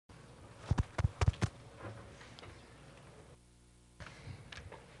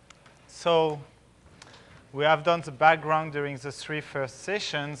So we have done the background during the 3 first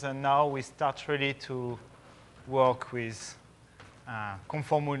sessions, and now we start really to work with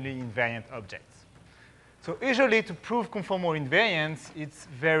conformally invariant objects. So usually to prove conformal invariance, it's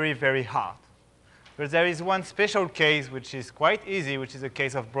very, very hard. But there is one special case which is quite easy, which is the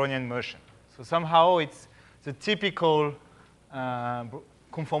case of Brownian motion. So somehow it's the typical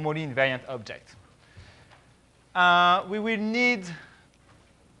conformally invariant object. We will need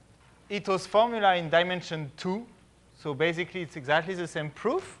Ito's formula in dimension 2. So basically, it's exactly the same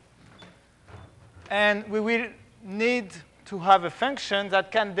proof. And we will need to have a function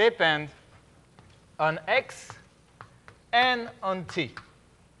that can depend on x and on t.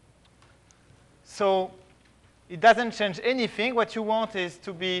 So it doesn't change anything. What you want is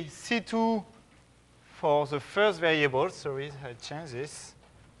to be C2 for the first variable. Sorry, I changed this.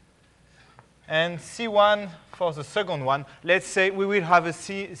 And C1 for the second one. Let's say we will have a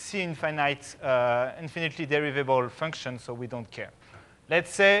C infinitely derivable function, so we don't care.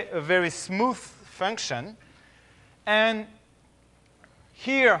 Let's say a very smooth function. And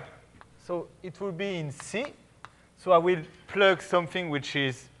here, so it will be in C. So I will plug something which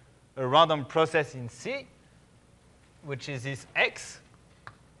is a random process in C, which is this x.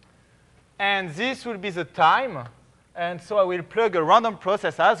 And this will be the time. And so I will plug a random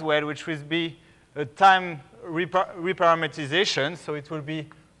process as well, which will be a time reparameterization. So it will be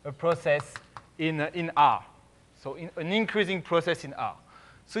a process in R. So an increasing process in R.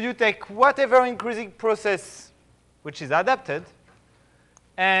 So you take whatever increasing process which is adapted,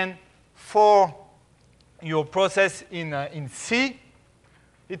 and for your process in C,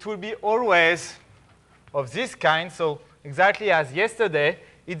 it will be always of this kind. So exactly as yesterday,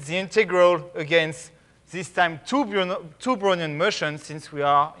 it's the integral against this time two Brownian motions, since we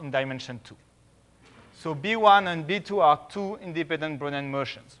are in dimension 2. So B1 and B2 are 2 independent Brownian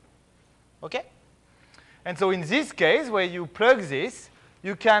motions. OK? And so in this case, where you plug this,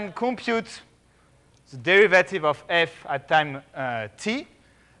 you can compute the derivative of f at time t.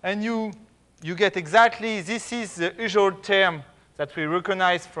 And you get exactly, this is the usual term that we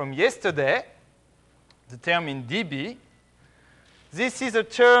recognize from yesterday, the term in dB. This is a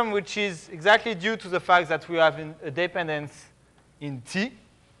term which is exactly due to the fact that we have a dependence in t.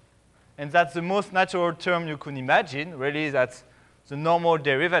 And that's the most natural term you can imagine. Really, that's the normal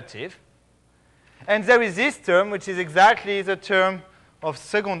derivative. And there is this term, which is exactly the term of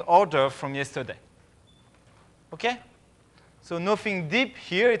second order from yesterday. OK? So nothing deep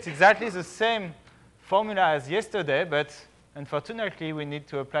here. It's exactly the same formula as yesterday, but unfortunately, we need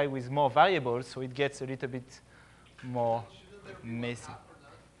to apply with more variables, so it gets a little bit more messy.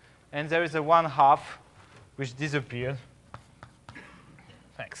 And there is a 1/2 which disappeared.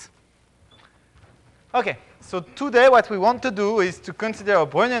 Thanks. OK, so today what we want to do is to consider a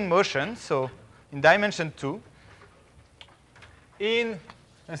Brownian motion, so in dimension 2, in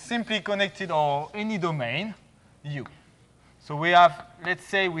a simply connected or any domain, U. So we have, let's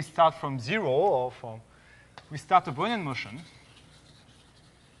say we start from 0, or we start a Brownian motion,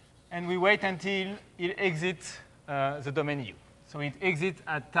 and we wait until it exits the domain U. So it exits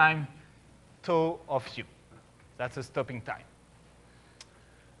at time tau of U. That's a stopping time.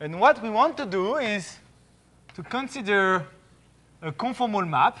 And what we want to do is to consider a conformal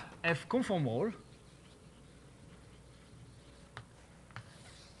map, F conformal,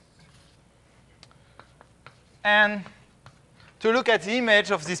 and to look at the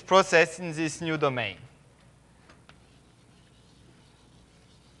image of this process in this new domain.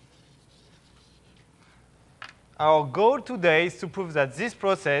 Our goal today is to prove that this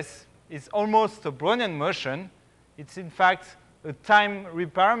process is almost a Brownian motion. It's, in fact, a time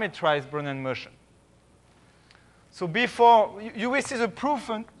reparameterized Brownian motion. So before, you will see the proof,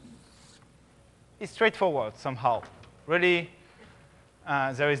 and it's straightforward somehow. Really,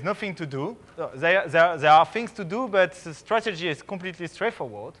 there is nothing to do. There are things to do, but the strategy is completely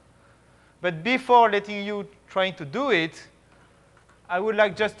straightforward. But before letting you try to do it, I would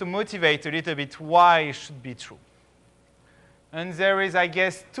like just to motivate a little bit why it should be true. And there is, I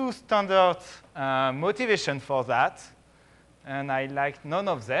guess, 2 standard motivations for that. And I like none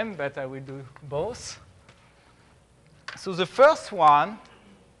of them, but I will do both. So the first one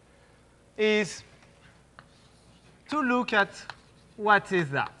is to look at what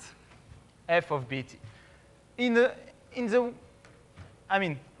is that, f of bt.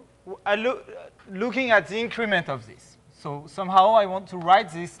 Looking at the increment of this. So somehow I want to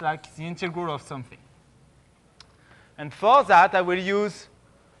write this like the integral of something. And for that, I will use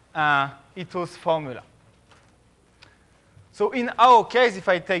Ito's formula. So in our case, if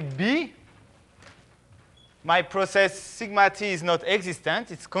I take b, my process sigma t is not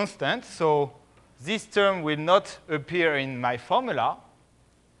existent, it's constant, so this term will not appear in my formula.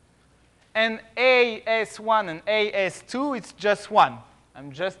 And AS1 and AS2, it's just 1.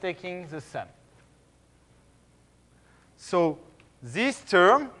 I'm just taking the sum. So this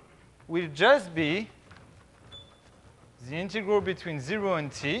term will just be the integral between 0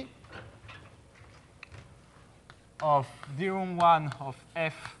 and t of d1 of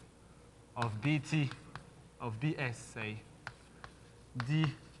f of bt of bs, say,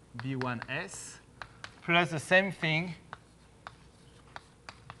 db1s, plus the same thing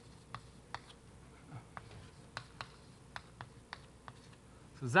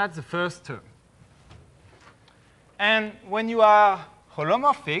so that's the first term. And when you are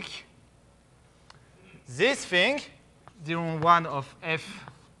holomorphic, this thing, d1 of f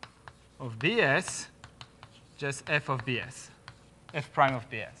of bs, just f of bs, f prime of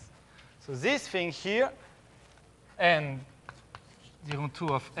bs. So this thing here, and d2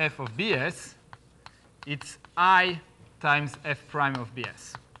 of f of bs, it's I times f prime of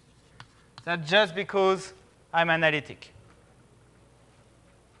bs. That's just because I'm analytic.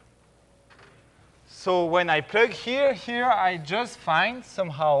 So when I plug here, I just find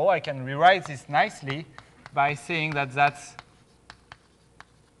somehow I can rewrite this nicely by saying that that's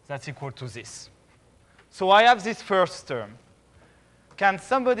equal to this. So I have this first term. Can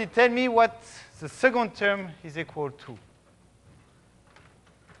somebody tell me what the second term is equal to?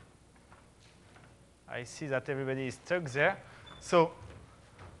 I see that everybody is stuck there. So,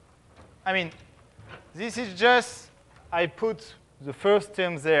 I mean, this is just, I put the first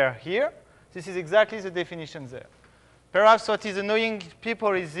term there here. This is exactly the definition there. Perhaps what is annoying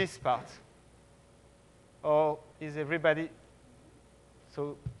people is this part. Or is everybody?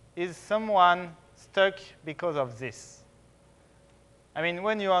 So is someone stuck because of this? I mean,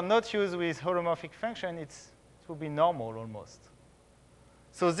 when you are not used with holomorphic function, it will be normal almost.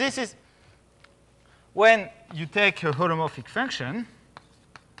 So this is when you take a holomorphic function,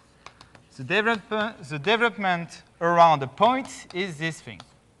 the development around a point is this thing.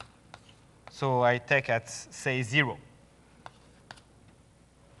 So I take at, say, 0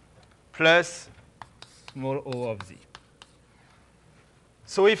 plus small o of z.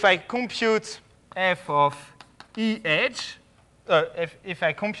 So if I compute f of e edge, if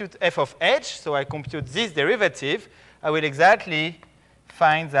I compute f of edge, so I compute this derivative, I will exactly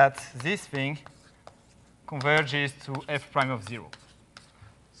find that this thing converges to f prime of 0.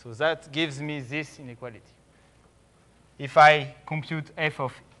 So that gives me this inequality. If I compute f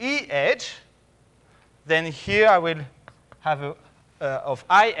of e edge, then here I will have of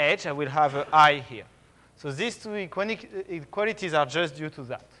I edge, I will have a I here. So these two equalities are just due to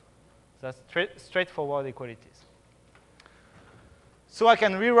that. That's straightforward equalities. So I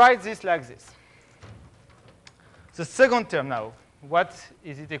can rewrite this like this. The second term now, what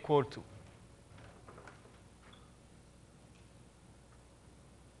is it equal to?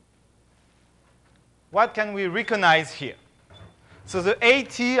 What can we recognize here? So the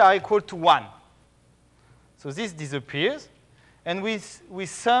AT are equal to 1. So this disappears. And we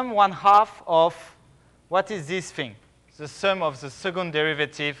sum 1/2 of what is this thing? The sum of the second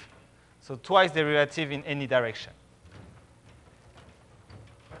derivative, so twice derivative in any direction.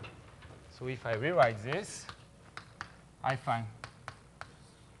 So if I rewrite this, I find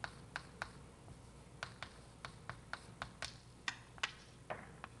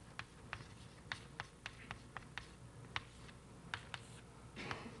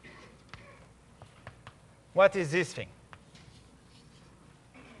what is this thing?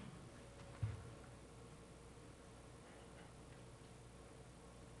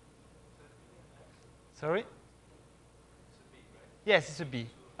 Sorry? It's a B, right? Yes, it's a B.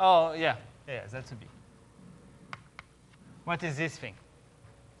 Oh, yeah. Yeah, that's a B. What is this thing?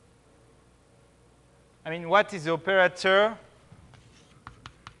 I mean, what is the operator?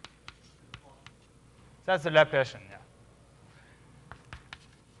 That's the Laplacian, yeah.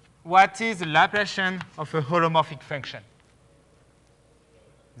 What is the Laplacian of a holomorphic function?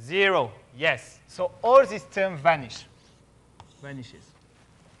 0, yes. So all these terms vanishes.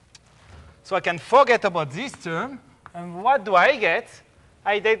 So I can forget about this term, and what do I get?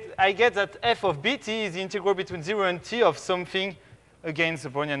 I get that f of bt is the integral between 0 and t of something against the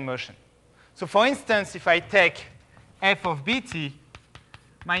Brownian motion. So for instance, if I take f of bt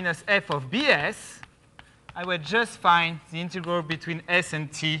minus f of bs, I will just find the integral between s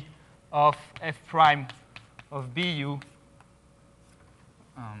and t of f prime of bu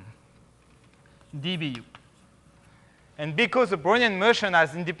dbu. And because the Brownian motion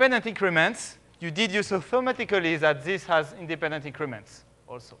has independent increments, you deduce automatically that this has independent increments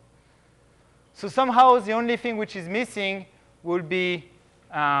also. So somehow the only thing which is missing will be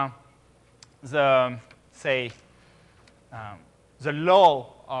the, say, the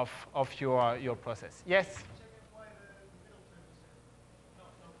law of your process. Yes?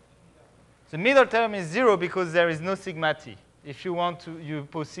 The middle term is 0 because there is no sigma t. If you want to, you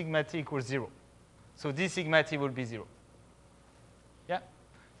put sigma t equals 0. So this sigma t will be 0. Yeah?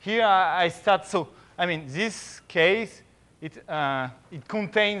 Here I start, so, I mean, this case, it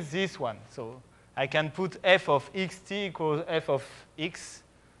contains this one. So I can put f of xt equals f of x,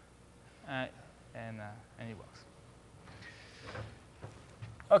 and it works.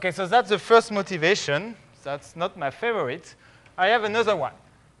 OK, so that's the first motivation. That's not my favorite. I have another one.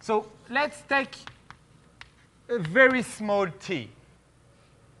 So let's take a very small t.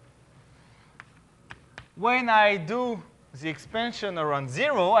 When I do the expansion around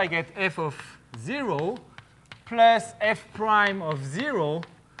 0, I get f of 0 plus f prime of 0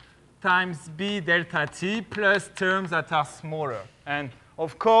 times b delta t plus terms that are smaller. And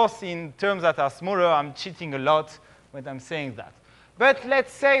of course, in terms that are smaller, I'm cheating a lot when I'm saying that. But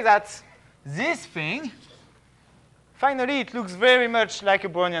let's say that this thing, finally, it looks very much like a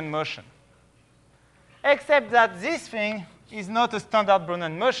Brownian motion. Except that this thing is not a standard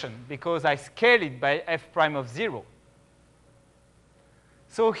Brownian motion because I scale it by f prime of 0.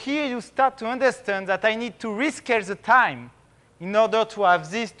 So here you start to understand that I need to rescale the time in order to have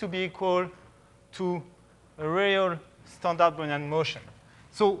this to be equal to a real standard Brownian motion.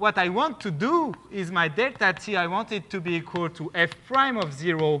 So what I want to do is my delta t, I want it to be equal to f prime of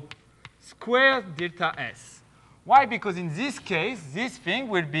 0 squared delta s. Why? Because in this case, this thing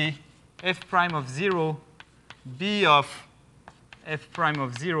will be f prime of 0 b of f prime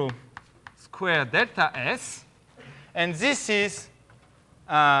of 0 squared delta s. And this is,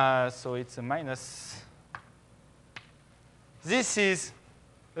 so it's a minus. This is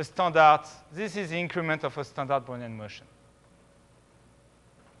a standard, this is the increment of a standard Brownian motion.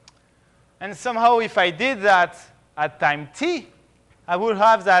 And somehow, if I did that at time t, I would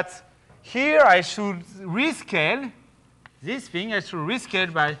have that here I should rescale this thing. I should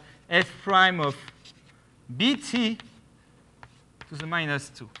rescale by f prime of bt to the minus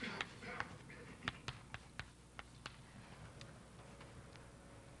 2.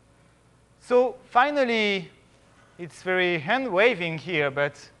 So finally, it's very hand-waving here,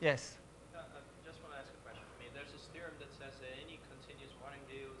 but yes? I just want to ask a question. I mean, there's this theorem that says that any continuous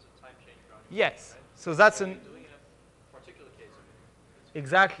martingale is a time change Brownian motion, Yes. right? So that's So an... you're doing a particular case of it.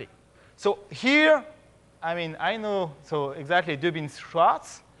 Exactly. So here, I mean, I know, so exactly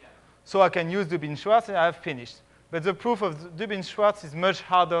Dubin-Schwarz. Yeah. So I can use Dubin-Schwarz, and I've finished. But the proof of Dubin-Schwarz is much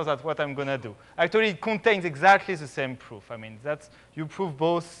harder than what I'm going to do. Actually, it contains exactly the same proof. I mean, that's, you prove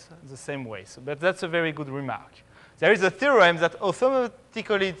both the same way. So, but that's a very good remark. There is a theorem that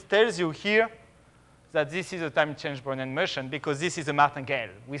automatically tells you here that this is a time change Brownian motion because this is a martingale.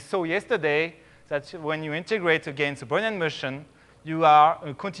 We saw yesterday that when you integrate against a Brownian motion, you are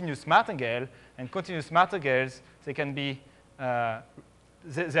a continuous martingale, and continuous martingales, they can be,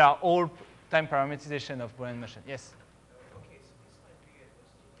 they are all time parameterization of Brownian motion. Yes? Okay, so this might be a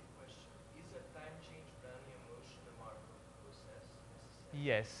stupid question. Is a time change Brownian motion a Markov process necessarily?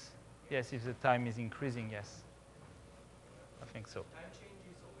 Yes. Yes, if the time is increasing, yes. I think so. Time change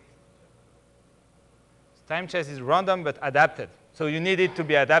is always determined. Time change is random but adapted. So you need it to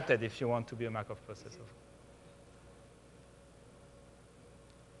be adapted if you want to be a Markov process.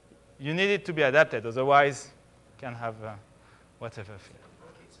 You need it to be adapted, otherwise you can have whatever thing.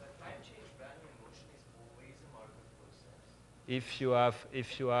 Okay, so a time change Brownian motion is always a Markov process. If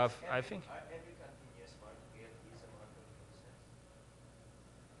you have, I think. Every continuous martingale is a Markov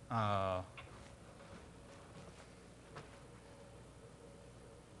process.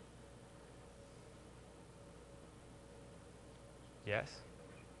 Yes.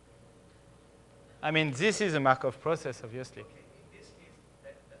 I mean, this is a Markov process, obviously. Okay, in this case,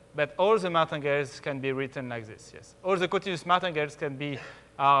 But all the martingales can be written like this, yes. All the continuous martingales can be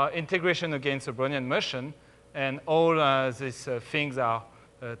integration against a Brownian motion, and all these things are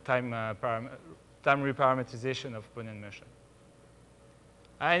time reparameterization of Brownian motion.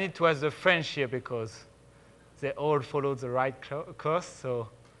 I need to ask the French here because they all follow the right course, so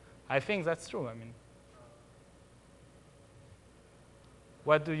I think that's true. I mean,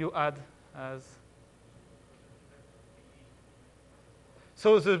 what do you add as?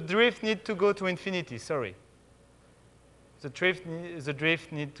 So the drift need to go to infinity, sorry. The drift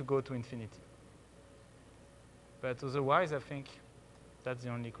need to go to infinity. But otherwise, I think that's the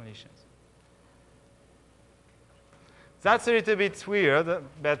only conditions. That's a little bit weird,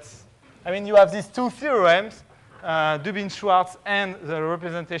 but I mean, you have these two theorems, Dumin-Schwarz and the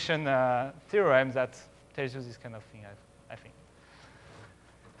representation theorem that tells you this kind of thing, I think.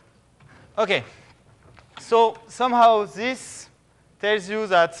 OK. So somehow this tells you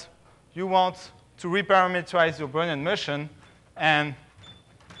that you want to reparameterize your Brownian motion, and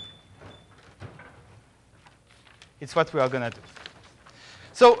it's what we are going to do.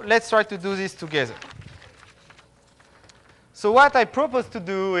 So let's try to do this together. So what I propose to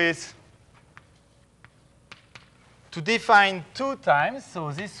do is to define two times.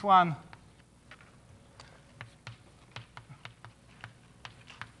 So this one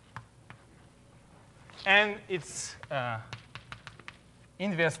and its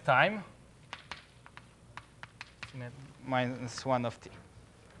inverse time minus 1 of t.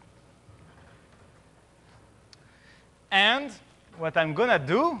 And what I'm going to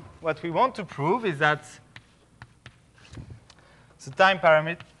do, what we want to prove, is that the time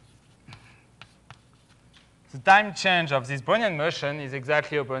parameter, the time change of this Brownian motion is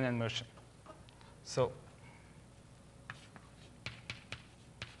exactly a Brownian motion. So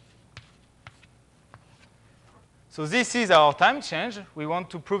this is our time change. We want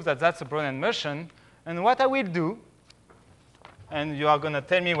to prove that that's a Brownian motion. And what I will do, and you are going to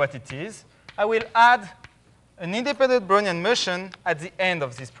tell me what it is, I will add an independent Brownian motion at the end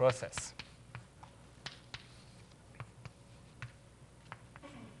of this process.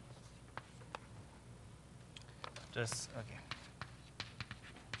 OK.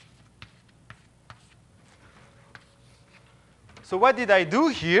 So what did I do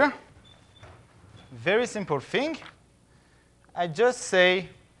here? Very simple thing. I just say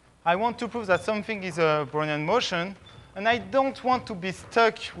I want to prove that something is a Brownian motion, and I don't want to be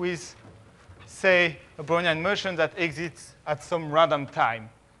stuck with, say, a Brownian motion that exists at some random time.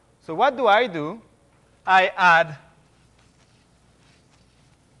 So what do? I add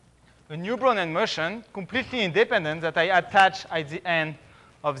a new Brownian motion, completely independent, that I attach at the end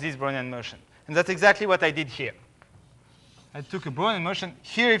of this Brownian motion. And that's exactly what I did here. I took a Brownian motion.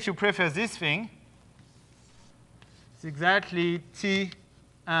 Here, if you prefer this thing, it's exactly T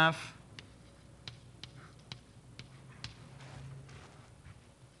inf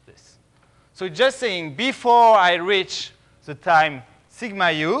this. So just saying, before I reach the time sigma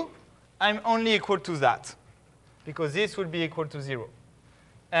u, I'm only equal to that, because this will be equal to 0.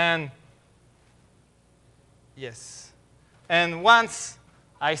 And yes. And once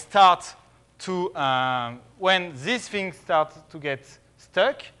I start to, when this thing starts to get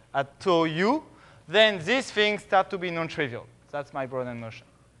stuck at tau u, then these things start to be non-trivial. That's my Brownian motion.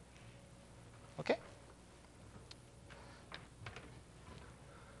 OK?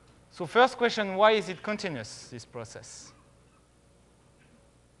 So first question, why is it continuous, this process?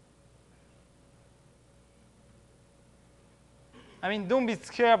 I mean, don't be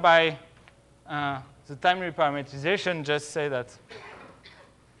scared by the time reparameterization. Just say that.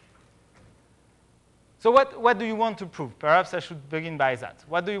 So what do you want to prove? Perhaps I should begin by that.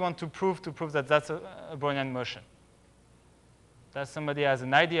 What do you want to prove that that's a Brownian motion? Does somebody has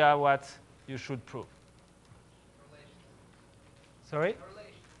an idea what you should prove? Correlations. Sorry?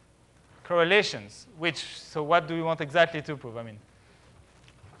 Correlations. Correlations. So what do you want exactly to prove? I mean,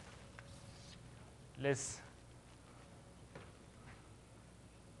 let's.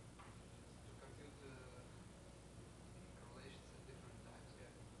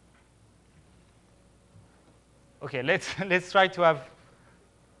 OK, let's try to have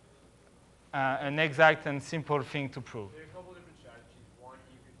an exact and simple thing to prove. There are a couple different strategies. One,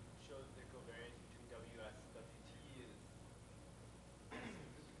 you could show that the covariance between WS and WT is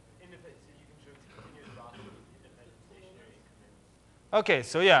independent. So you can show it's a continuous process with independent stationary increments. OK,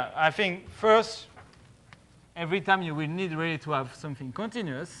 so yeah, I think first, every time you will need really to have something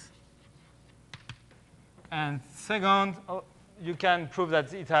continuous. And second, you can prove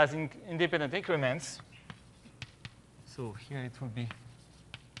that it has independent increments. So here it will be.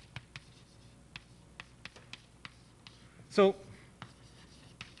 So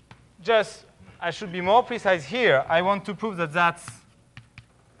just, I should be more precise here. I want to prove that that's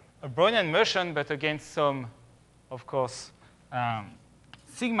a Brownian motion, but against some, of course,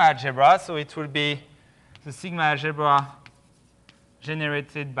 sigma algebra. So it will be the sigma algebra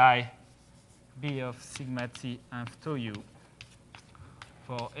generated by B of sigma t inf tau u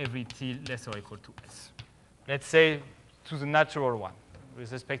for every t less or equal to s. Let's say to the natural one,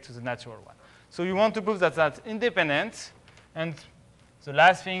 with respect to the natural one. So you want to prove that that's independent. And the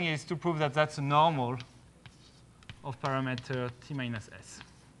last thing is to prove that that's a normal of parameter t minus s.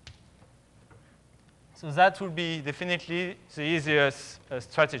 So that will be definitely the easiest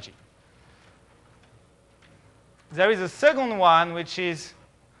strategy. There is a second one, which is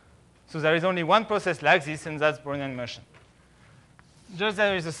So there is only one process like this, and that's Brownian motion. Just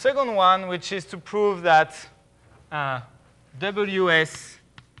there is a second one, which is to prove that WS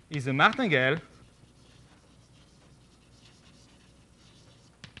is a martingale.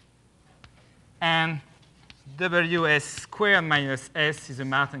 And WS squared minus S is a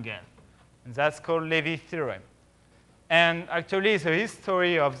martingale. And that's called Levy's theorem. And actually, the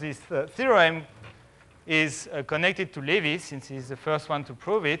history of this theorem is connected to Levy, since he's the first one to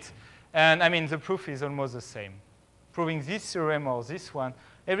prove it. And I mean, the proof is almost the same. Proving this theorem or this one,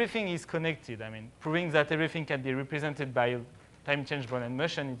 everything is connected. I mean, proving that everything can be represented by a time change Brownian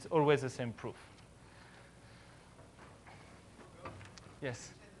motion, it's always the same proof.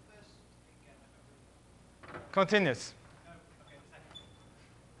 Yes? Continuous.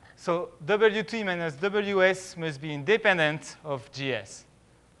 So W2 minus WS must be independent of GS.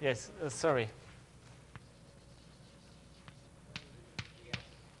 Yes, sorry.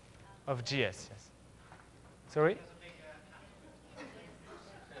 Of GS, yes. Sorry?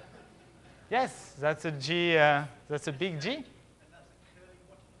 Yes, that's a G, that's a big G.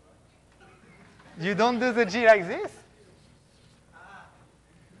 You don't do the G like this?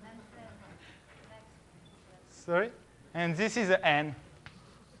 Sorry? And this is an N.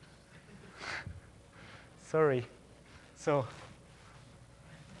 Sorry. So,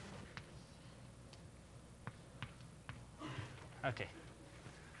 okay.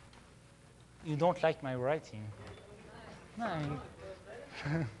 You don't like my writing? No.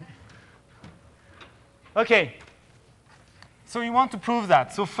 Okay. So you want to prove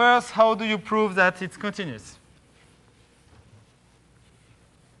that. So first, how do you prove that it's continuous?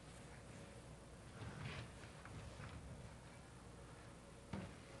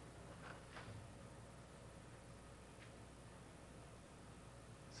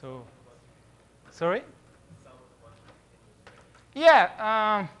 So, sorry?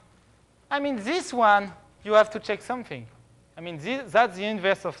 Yeah, I mean, this one, you have to check something. I mean, that's the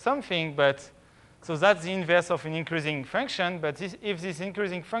inverse of something, but so that's the inverse of an increasing function. But if this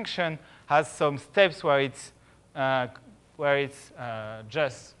increasing function has some steps where it's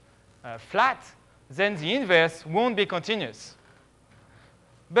just flat, then the inverse won't be continuous.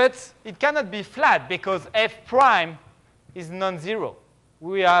 But it cannot be flat because f prime is non-zero.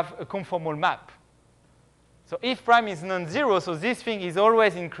 We have a conformal map. So if prime is non-zero, so this thing is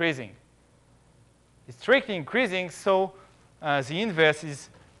always increasing. It's strictly increasing, so the inverse is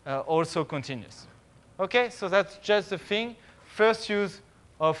also continuous. Okay, so that's just the thing. First use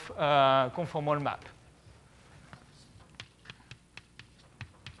of conformal map.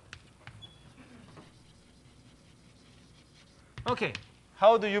 Okay,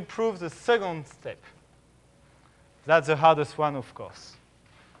 how do you prove the second step? That's the hardest one, of course.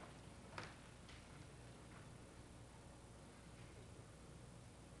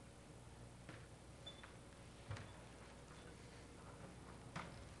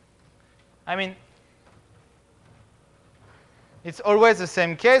 I mean, it's always the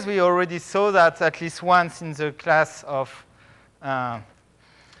same case. We already saw that at least once in the class of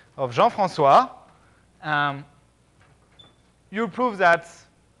Jean-François. You prove that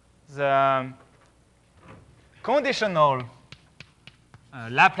the conditional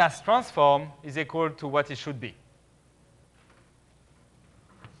Laplace transform is equal to what it should be.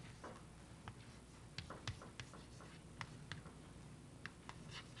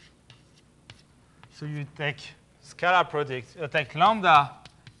 So you take scalar product, you take lambda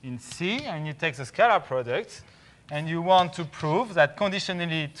in C, and you take the scalar product, and you want to prove that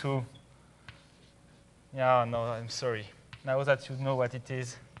conditionally to, yeah, no, I'm sorry. Now that you know what it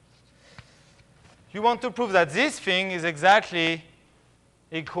is. You want to prove that this thing is exactly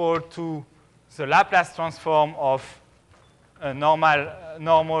equal to the Laplace transform of a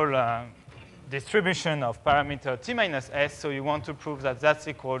normal distribution of parameter t minus s. So you want to prove that that's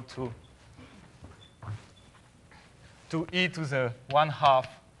equal to e to the 1/2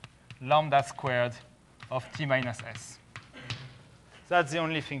 lambda squared of t minus s. That's the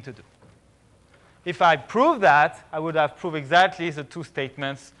only thing to do. If I prove that, I would have proved exactly the two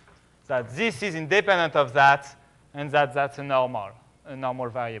statements, that this is independent of that, and that that's a normal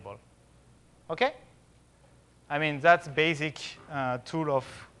variable. OK? I mean, that's basic tool of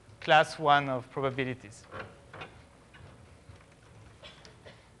class 1 of probabilities.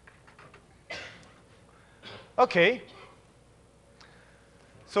 OK.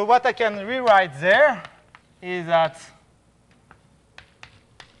 So what I can rewrite there is that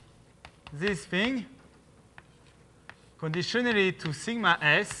this thing, conditionally to sigma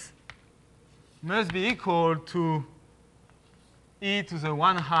s, must be equal to e to the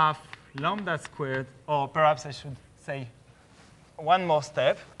 1/2 lambda squared, or perhaps I should say one more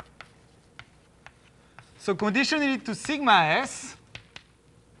step. So conditionally to sigma s,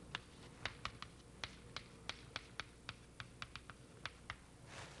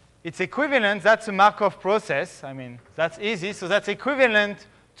 it's equivalent, that's a Markov process. I mean, that's easy. So that's equivalent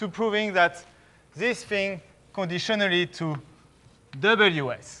to proving that this thing conditionally to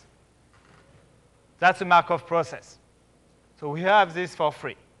WS. That's a Markov process. So we have this for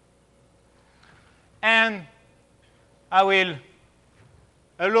free. And I will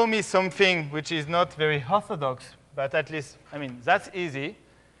allow me something which is not very orthodox, but at least, I mean, that's easy.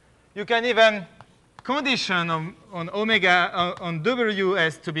 You can even condition on omega, on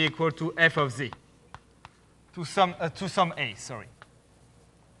WS to be equal to f of z, to some a, sorry,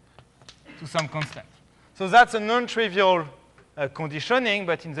 to some constant. So that's a non-trivial conditioning,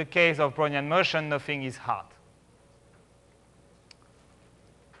 but in the case of Brownian motion, nothing is hard.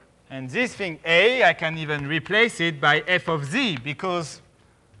 And this thing a, I can even replace it by f of z, because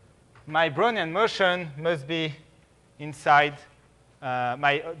my Brownian motion must be inside,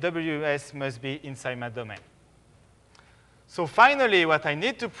 my WS must be inside my domain. So finally, what I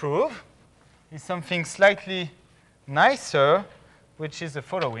need to prove is something slightly nicer, which is the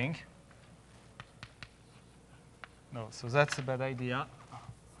following. No, so that's a bad idea.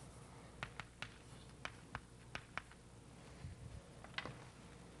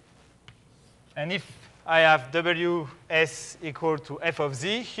 And if I have WS equal to f of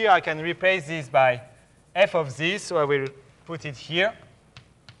z, here I can replace this by f of z, so I will put it here.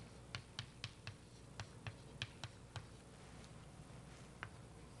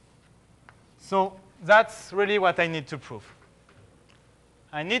 So that's really what I need to prove.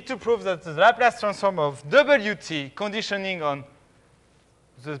 I need to prove that the Laplace transform of WT conditioning on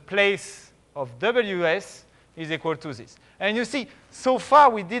the place of WS is equal to this. And you see, so far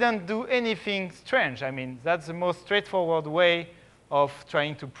we didn't do anything strange. I mean, that's the most straightforward way of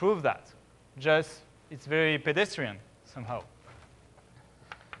trying to prove that. Just, it's very pedestrian somehow.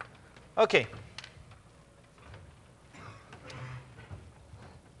 OK.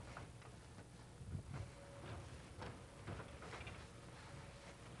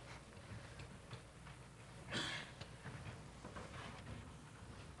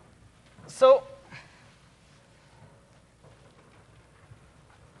 So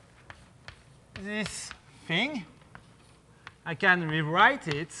this thing, I can rewrite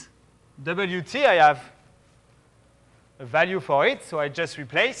it. WT, I have a value for it, so I just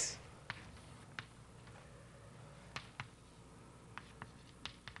replace.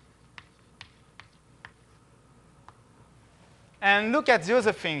 And look at the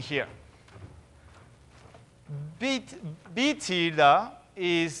other thing here. B tilde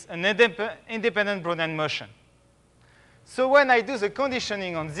is an independent Brownian motion. So when I do the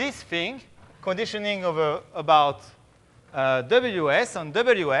conditioning on this thing, conditioning over about WS on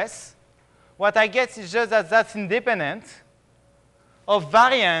WS, what I get is just that that's independent of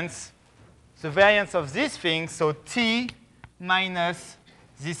variance, the variance of this thing, so T minus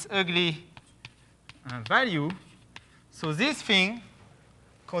this ugly value. So this thing,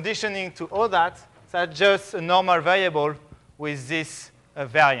 conditioning to all that, that's just a normal variable with this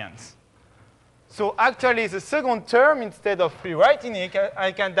variance. So actually, the second term, instead of rewriting it,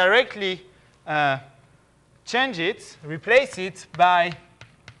 I can directly change it, replace it by,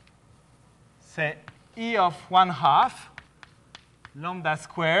 say, E of 1/2 lambda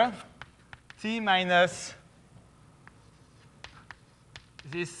squared T minus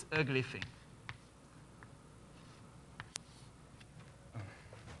this ugly thing.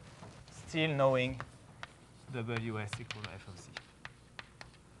 Still knowing WS equal to f of z.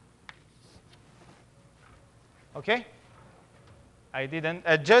 OK? I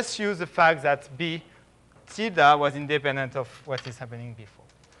just used the fact that B tilde was independent of what is happening before.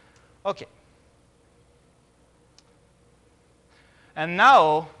 OK. And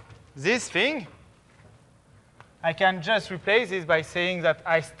now, this thing, I can just replace this by saying that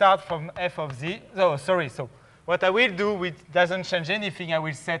I start from f of z. Oh, sorry. So what I will do, which doesn't change anything, I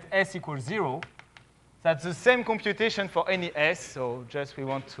will set s equals 0. That's the same computation for any s. So just we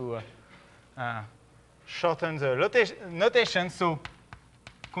want to shorten the notation. So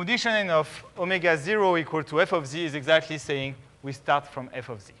conditioning of omega 0 equal to f of z is exactly saying we start from f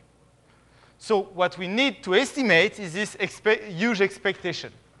of z. So what we need to estimate is this huge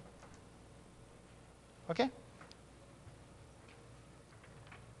expectation. OK?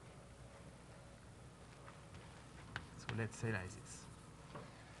 So let's say like this.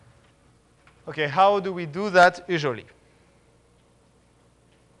 OK, how do we do that usually?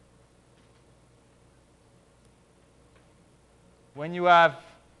 When you have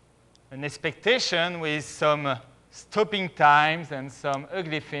an expectation with some stopping times and some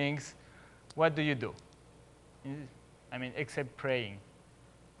ugly things, what do you do? I mean, except praying.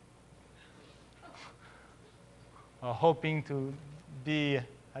 Or hoping to be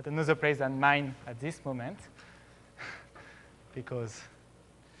at another place than mine at this moment. Because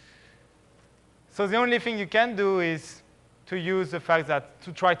so the only thing you can do is to use the fact that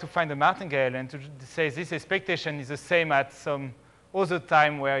to try to find a martingale and to say this expectation is the same at some other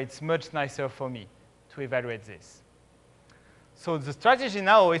time where it's much nicer for me to evaluate this. So the strategy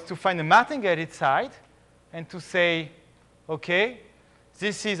now is to find a martingale inside and to say, OK,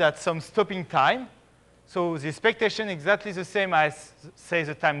 this is at some stopping time. So the expectation is exactly the same as, say,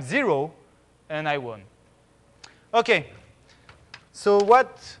 the time 0, and I won. OK. So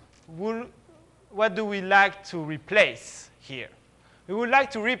what do we like to replace here? We would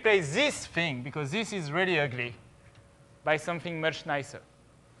like to replace this thing, because this is really ugly, by something much nicer.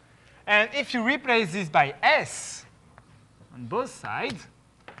 And if you replace this by s on both sides,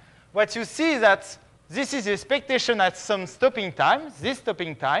 what you see is that this is the expectation at some stopping time, this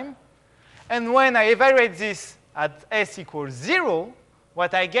stopping time. And when I evaluate this at s equals 0,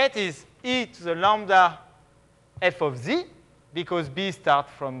 what I get is e to the lambda f of z, because b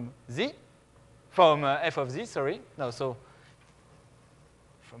starts from z, from f of z, sorry. No, so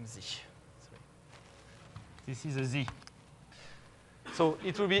from z. Sorry. This is a z. So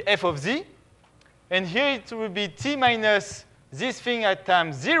it will be f of z. And here it will be t minus this thing at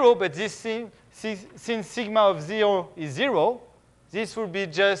time 0, but this thing, since sigma of 0 is 0, this will be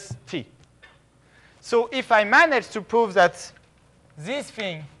just t. So if I manage to prove that this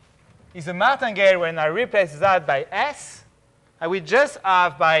thing is a martingale when I replace that by s, I will just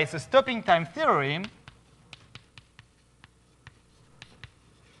have, by the stopping time theorem,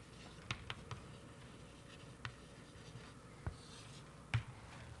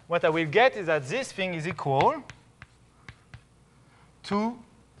 what I will get is that this thing is equal to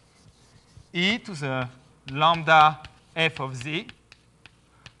e to the lambda f of z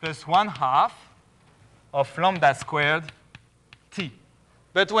plus 1/2 of lambda squared t.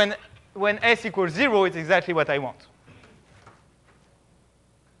 But when s equals 0, it's exactly what I want.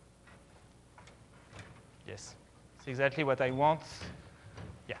 Yes, it's exactly what I want.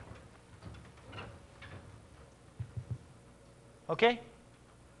 Yeah. OK?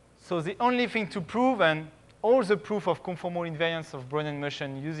 So the only thing to prove, and all the proof of conformal invariance of Brownian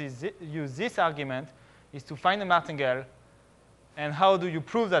motion use this argument, is to find a martingale. And how do you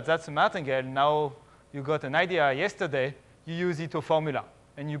prove that that's a martingale? Now you got an idea yesterday. You use Ito formula,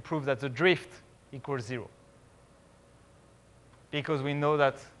 and you prove that the drift equals 0. Because we know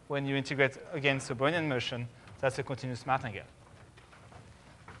that when you integrate against the Brownian motion, that's a continuous martingale.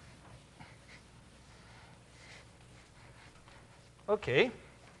 OK.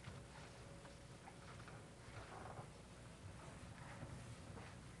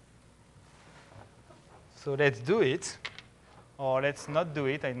 So let's do it. Or let's not do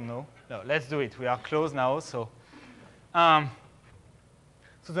it, I don't know. No, let's do it. We are close now. So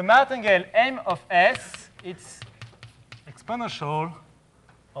the martingale m of s, it's exponential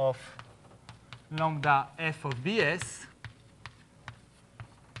of lambda f of bs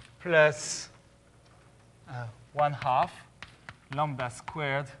plus 1/2 lambda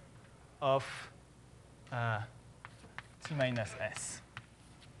squared of t minus s.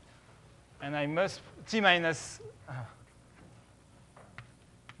 And I must t minus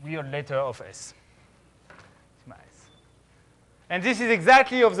real letter of s. And this is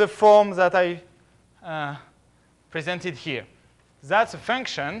exactly of the form that I presented here. That's a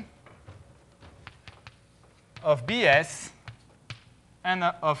function of bs and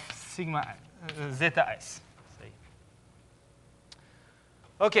of sigma zeta s.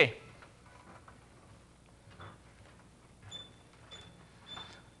 OK.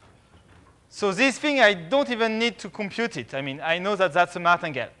 So this thing, I don't even need to compute it. I mean, I know that that's a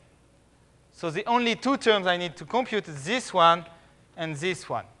martingale. So the only two terms I need to compute is this one and this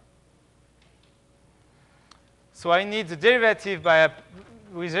one. So I need the derivative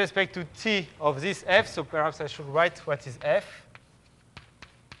with respect to t of this f. So perhaps I should write what is f.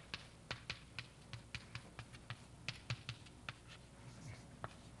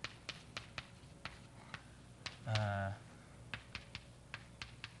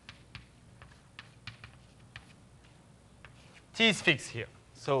 T is fixed here.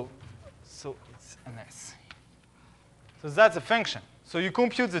 So it's an s. So that's a function. So you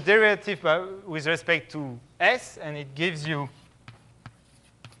compute the derivative with respect to s, and it gives you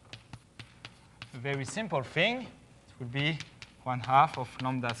a very simple thing. It will be 1/2 of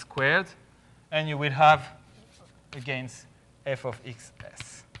lambda squared, and you will have against f of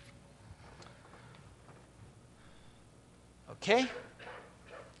xs. OK?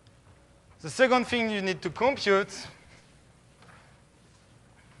 The second thing you need to compute,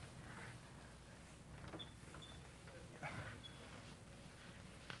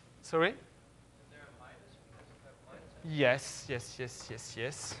 sorry? Is there a minus because of that minus? Yes, yes, yes, yes,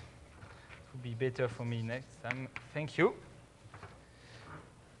 yes. It would be better for me next time. Thank you.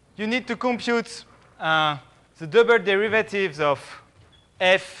 You need to compute the double derivatives of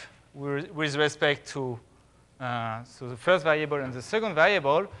f with respect to so the first variable and the second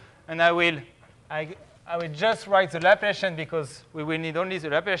variable, and I will just write the Laplacian because we will need only the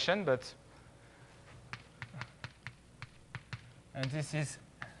Laplacian, but and this is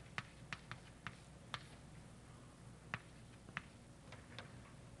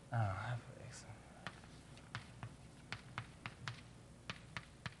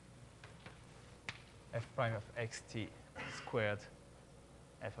f prime of xt squared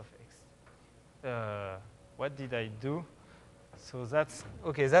f of x. What did I do? So that's,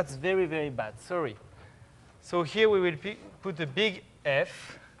 OK, that's very, very bad. Sorry. So here we will put a big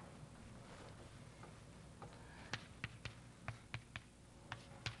F.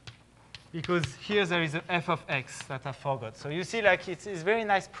 Because here there is an f of x that I forgot. So you see, like, it's very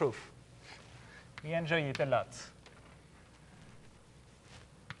nice proof. We enjoy it a lot.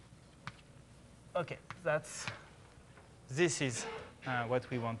 OK, this is what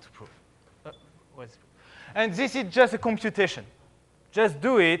we want to prove. And this is just a computation. Just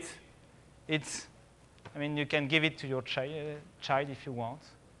do it. I mean, you can give it to your child if you want,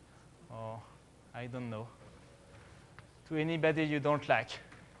 or I don't know, to anybody you don't like.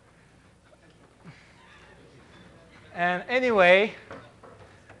 And anyway,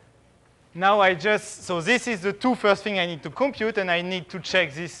 now so this is the two first thing I need to compute, and I need to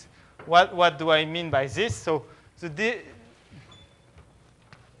check this. What do I mean by this? So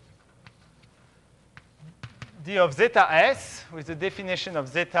d of zeta s, with the definition of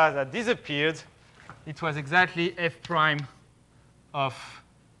zeta that disappeared, it was exactly f prime of,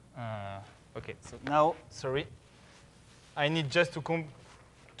 OK, so now, sorry, I need just to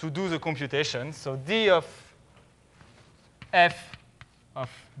do the computation. So d of f of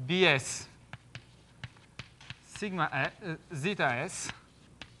bs sigma zeta s.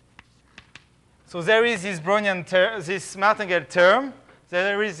 So there is this Brownian term, this martingale term.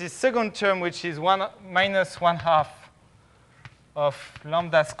 There is this second term, which is minus 1/2 of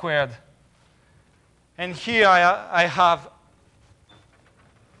lambda squared. And here I have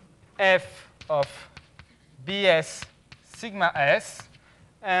f of bs sigma s.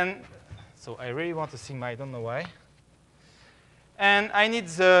 And so I really want a sigma. I don't know why. And I need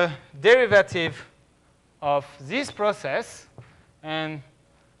the derivative of this process. And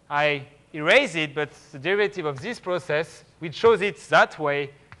I erase it, but the derivative of this process, which shows it that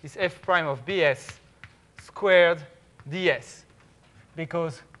way, is f prime of bs squared ds,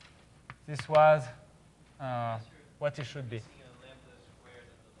 because this was what it should be.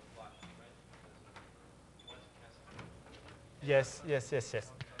 Yes, yes, yes,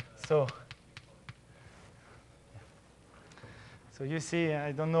 yes. So you see,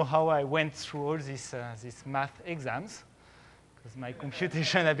 I don't know how I went through all these math exams, because my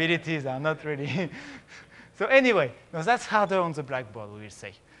computation abilities are not really. So anyway, no, that's harder on the blackboard, we will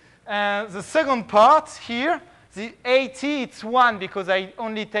say. The second part here, the AT, it's 1 because I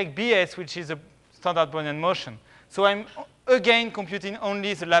only take BS, which is a standard Brownian motion. So I'm again computing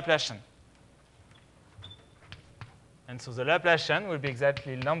only the Laplacian. And so the Laplacian will be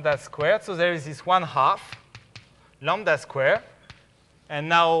exactly lambda squared. So there is this 1/2 lambda squared. And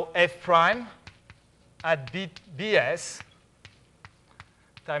now f prime at bs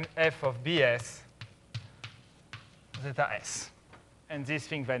times f of bs zeta s. And this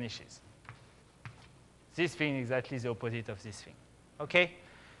thing vanishes. This thing is exactly the opposite of this thing. OK?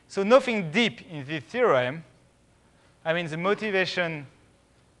 So nothing deep in this theorem. I mean, the motivation,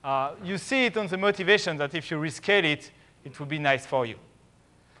 you see it on the motivation that if you rescale it, it would be nice for you.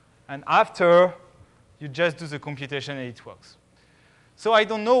 And after, you just do the computation and it works. So I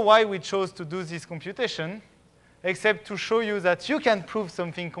don't know why we chose to do this computation, except to show you that you can prove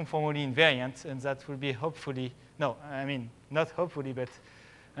something conformally invariant, and that will be hopefully, no, I mean, not hopefully, but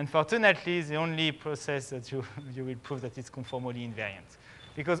unfortunately, the only process that you will prove that it's conformally invariant.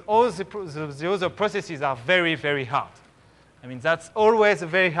 Because all the other processes are very, very hard. I mean, that's always a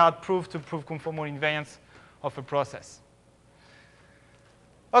very hard proof to prove conformal invariance of a process.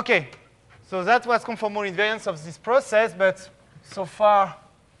 OK, so that was conformal invariance of this process, but so far,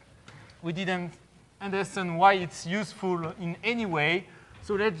 we didn't understand why it's useful in any way.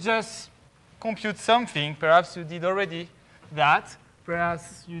 So let's just compute something. Perhaps you did already that.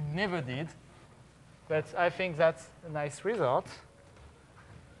 Perhaps you never did. But I think that's a nice result.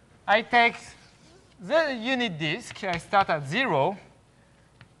 I take the unit disk, I start at 0,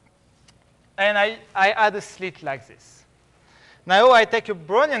 and I add a slit like this. Now I take a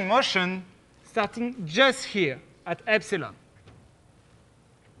Brownian motion starting just here at epsilon.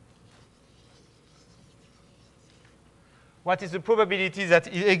 What is the probability that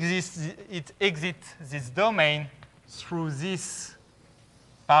it exits this domain through this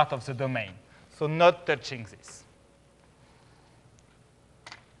part of the domain? So not touching this.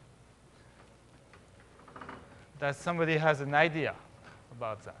 Does somebody has an idea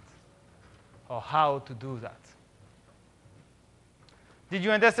about that? Or how to do that? Did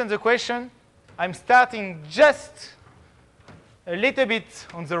you understand the question? I'm starting just a little bit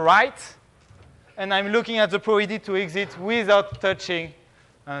on the right, and I'm looking at the probability to exit without touching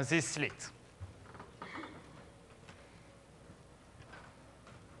this slit.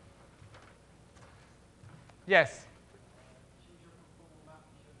 Yes?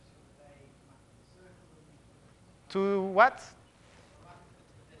 To what?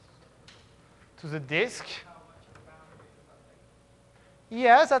 To the disk.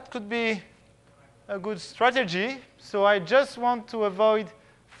 Yes, that could be a good strategy. So I just want to avoid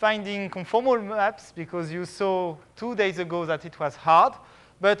finding conformal maps because you saw 2 days ago that it was hard.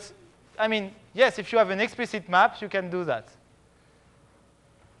 But I mean, yes, if you have an explicit map, you can do that.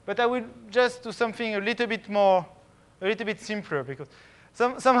 But I will just do something a little bit simpler because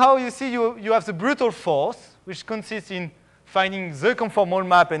somehow you see you have the brutal force, which consists in finding the conformal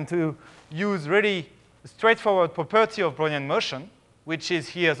map and to use really a straightforward property of Brownian motion, which is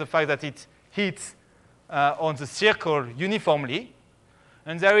here the fact that it hits on the circle uniformly.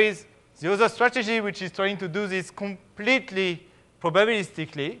 And there is the other strategy, which is trying to do this completely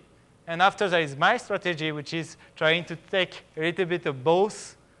probabilistically. And after there is my strategy, which is trying to take a little bit of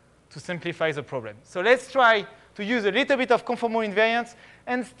both to simplify the problem. So let's try to use a little bit of conformal invariance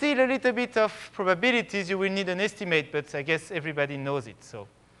and still a little bit of probabilities. You will need an estimate, but I guess everybody knows it. So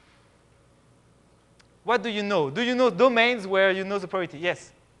what do you know? Do you know domains where you know the probability?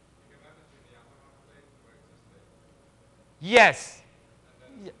 Yes? Yes.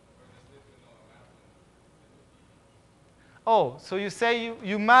 Oh, so you say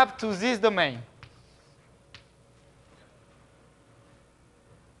you map to this domain.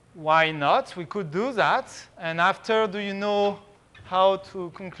 Why not? We could do that. And after, do you know how to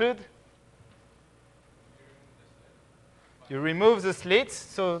conclude? You remove the slits.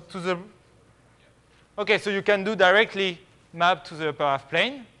 So to the OK, so you can do directly map to the upper half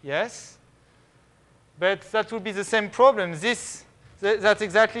plane. Yes. But that would be the same problem. That's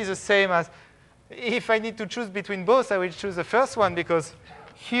exactly the same as if I need to choose between both, I will choose the first one because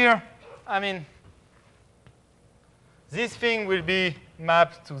here, I mean, this thing will be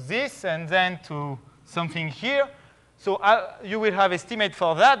mapped to this and then to something here. So you will have estimate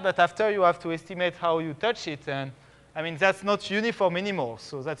for that, but after you have to estimate how you touch it. And I mean, that's not uniform anymore.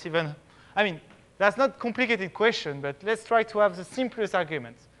 So that's even, I mean, that's not a complicated question, but let's try to have the simplest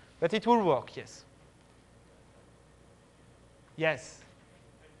argument. But it will work, yes. Yes?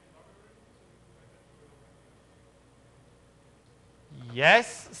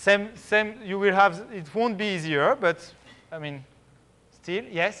 Yes, same, you will have, it won't be easier, but I mean, still,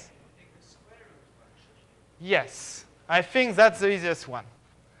 yes? Yes, I think that's the easiest one.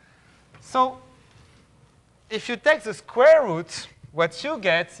 So if you take the square root, what you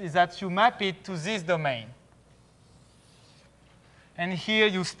get is that you map it to this domain. And here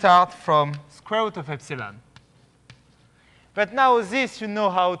you start from square root of epsilon. But now this, you know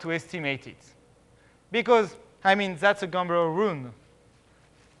how to estimate it. Because, I mean, that's a Gamble rule.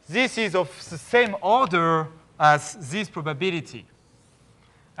 This is of the same order as this probability.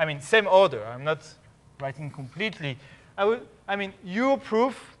 I mean, same order. I'm not writing completely. I mean, your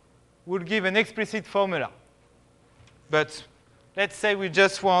proof would give an explicit formula. But let's say we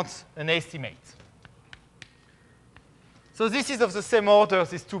just want an estimate. So this is of the same order,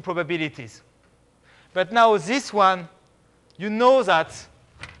 these two probabilities. But now this one, you know that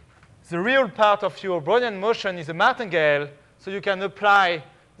the real part of your Brownian motion is a martingale, so you can apply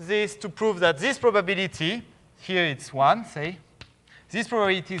this to prove that this probability, here it's 1, say, this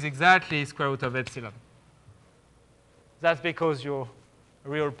probability is exactly square root of epsilon. That's because your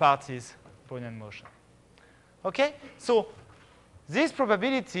real part is Brownian motion. OK? So this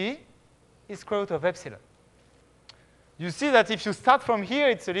probability is square root of epsilon. You see that if you start from here,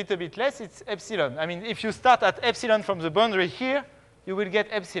 it's a little bit less. It's epsilon. I mean, if you start at epsilon from the boundary here, you will get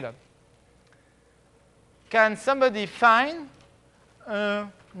epsilon. Can somebody find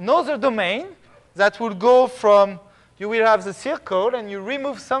another domain that will go from, you will have the circle, and you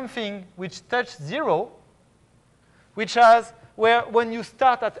remove something which touches 0, which has where when you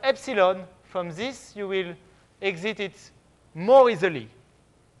start at epsilon, from this, you will exit it more easily.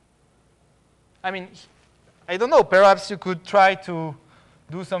 I mean, I don't know, perhaps you could try to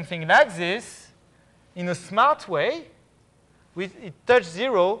do something like this in a smart way, with it touch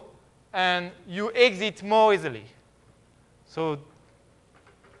 0, and you exit more easily. So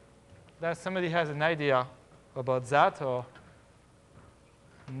does somebody has an idea about that, or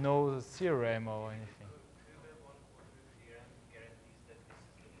know the theorem or anything?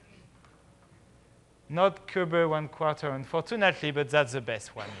 Not Kerber 1/4, unfortunately, but that's the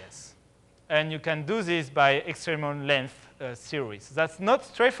best one, yes. And you can do this by extreme length theories. That's not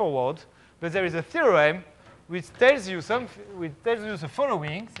straightforward, but there is a theorem which tells you the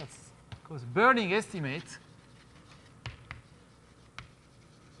following. That's called Burning estimate.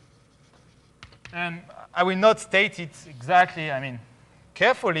 And I will not state it exactly, I mean,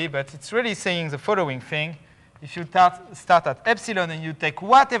 carefully, but it's really saying the following thing. If you start at epsilon and you take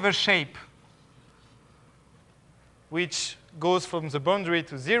whatever shape which goes from the boundary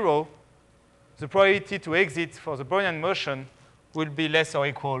to 0, the probability to exit for the Brownian motion will be less or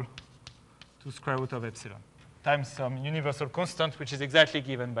equal to square root of epsilon times some universal constant, which is exactly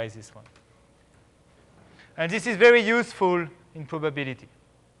given by this one. And this is very useful in probability.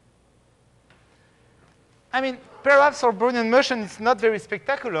 I mean, perhaps for Brownian motion, it's not very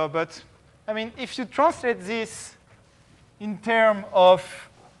spectacular, but I mean, if you translate this in terms of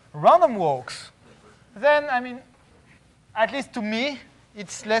random walks, then, I mean, at least to me,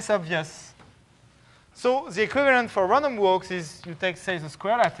 it's less obvious. So the equivalent for random walks is you take, say, the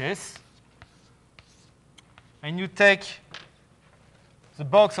square lattice, and you take the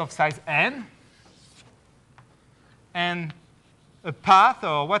box of size n, and a path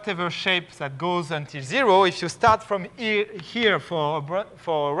or whatever shape that goes until 0. If you start from here for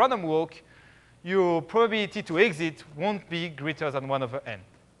a random walk, your probability to exit won't be greater than 1/n.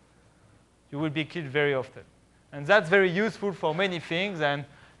 You will be killed very often. And that's very useful for many things. And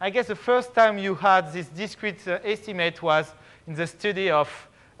I guess the first time you had this discrete estimate was in the study of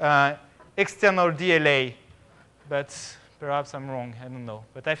external DLA. But perhaps I'm wrong. I don't know.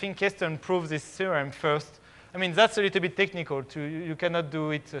 But I think Keston proved this theorem first. I mean, that's a little bit technical. You cannot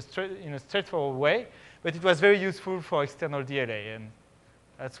do it in a straightforward way. But it was very useful for external DLA. And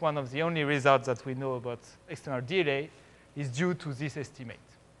that's one of the only results that we know about external DLA is due to this estimate.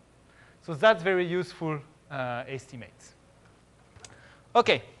 So that's very useful estimates.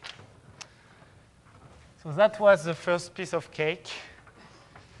 OK. So that was the first piece of cake.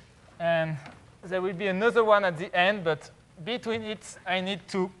 And there will be another one at the end. But between it, I need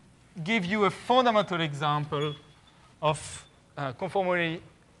to give you a fundamental example of conformally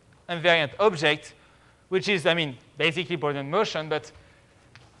invariant object, which is, I mean, basically Brownian motion. But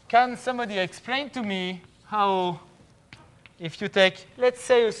can somebody explain to me how, if you take, let's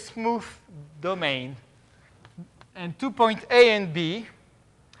say, a smooth domain and 2 points A and B,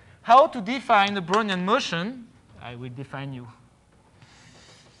 how to define a Brownian motion? I will define you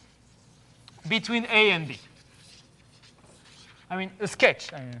between A and B. I mean, a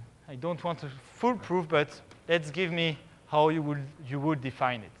sketch. I don't want a full proof, but let's give me how you would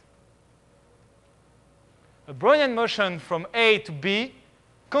define it. A Brownian motion from A to B,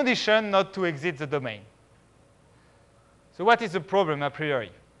 condition not to exit the domain. So what is the problem a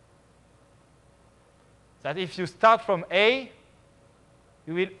priori? That if you start from A,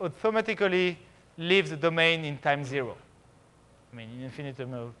 you will automatically leave the domain in time 0. I mean, in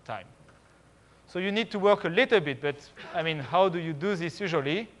infinitesimal time. So you need to work a little bit, but I mean, how do you do this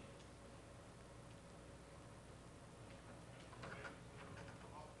usually?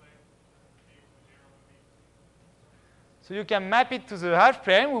 So you can map it to the half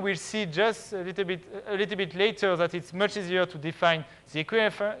plane. We will see just a little bit later that it's much easier to define the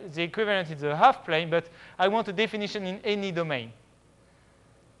equivalent in the half plane, but I want a definition in any domain.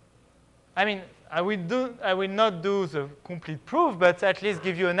 I mean, I will not do the complete proof, but at least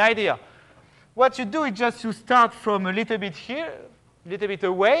give you an idea. What you do is just you start from a little bit here, a little bit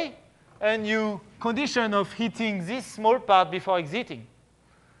away, and you condition of hitting this small part before exiting.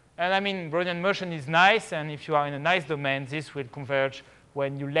 And I mean, Brownian motion is nice, and if you are in a nice domain, this will converge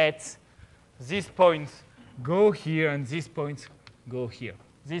when you let these points go here and these points go here.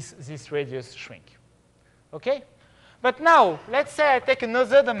 This radius shrink. OK? But now, let's say I take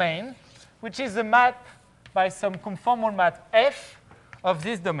another domain, which is the map by some conformal map F of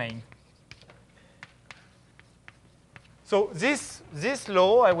this domain. So this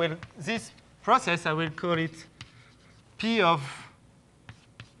law, this process, I will call it P of,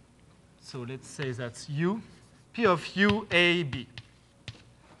 so let's say that's U, P of U, A, B.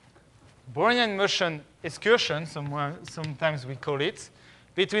 Brownian motion excursion, sometimes we call it,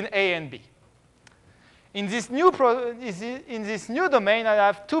 between A and B. In this new domain, I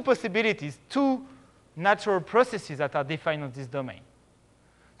have two possibilities, two natural processes that are defined on this domain.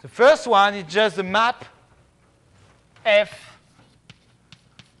 The first one is just the map F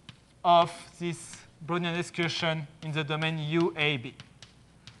of this Brownian excursion in the domain UAB.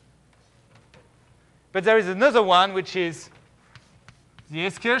 But there is another one, which is the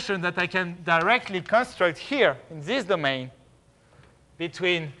excursion that I can directly construct here in this domain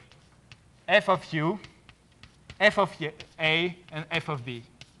between f of u, f of A, and f of B.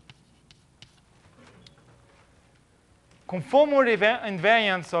 Conformal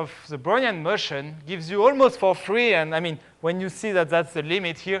invariance of the Brownian motion gives you almost for free, and I mean, when you see that that's the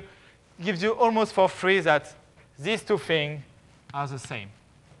limit here, gives you almost for free that these two things are the same.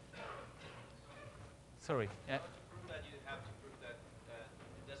 Sorry. Yeah. To prove that, you have to prove that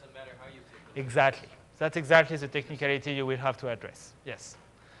it doesn't matter how you take it. Exactly. That's exactly the technicality you will have to address. Yes.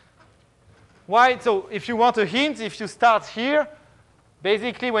 Why? So if you want a hint, if you start here,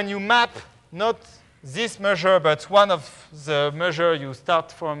 basically when you map not this measure, but one of the measure you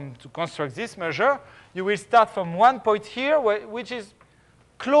start from to construct this measure, you will start from one point here, which is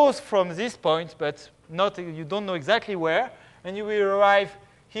close from this point, but not, you don't know exactly where, and you will arrive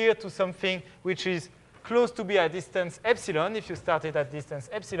here to something which is close to be at distance epsilon if you started at distance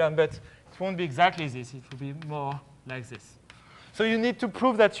epsilon, but it won't be exactly this. It will be more like this. So you need to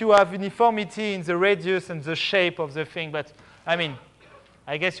prove that you have uniformity in the radius and the shape of the thing, but I mean,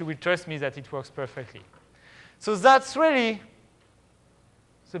 I guess you will trust me that it works perfectly. So that's really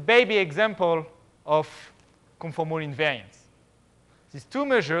the baby example of conformal invariance. These two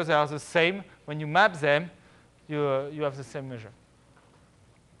measures are the same. When you map them, you have the same measure.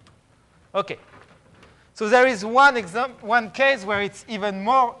 OK. So there is one case where it's even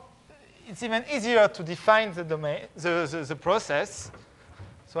easier to define the domain, the process.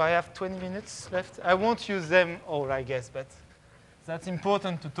 So I have 20 minutes left. I won't use them all, I guess, but that's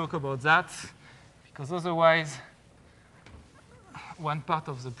important to talk about that, because otherwise, one part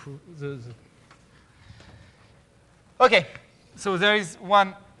of the OK. So there is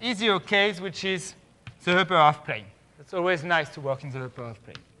one easier case, which is the upper half plane. It's always nice to work in the upper half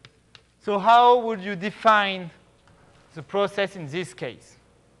plane. So how would you define the process in this case?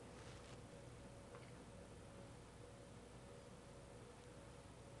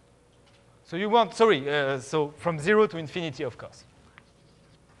 So you want, so from 0 to infinity, of course.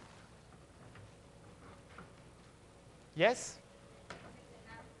 Yes?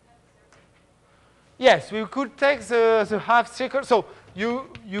 Yes, we could take the half circle. So you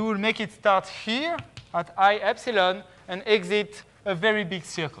will make it start here at I epsilon and exit a very big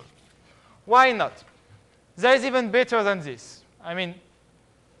circle. Why not? There is even better than this. I mean,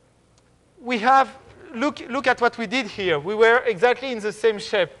 we have, look at what we did here. We were exactly in the same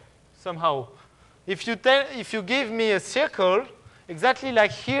shape somehow. If you give me a circle, exactly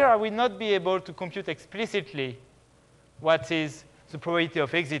like here, I will not be able to compute explicitly what is the probability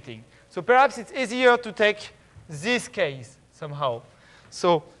of exiting. So perhaps it's easier to take this case somehow.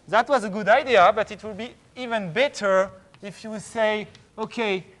 So that was a good idea, but it will be even better if you say,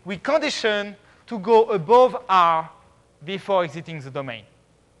 OK, we condition to go above R before exiting the domain.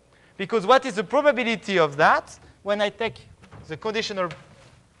 Because what is the probability of that when I take the conditional?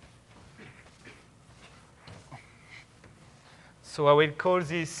 So I will call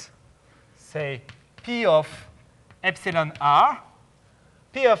this, say, P of epsilon R.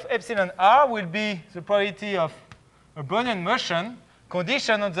 P of epsilon R will be the probability of a Brownian motion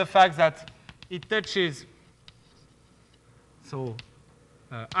conditioned on the fact that it touches, so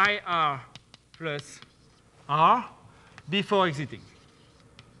IR plus R before exiting.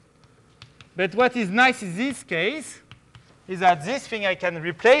 But what is nice in this case is that this thing, I can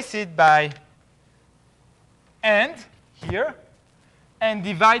replace it by and here, and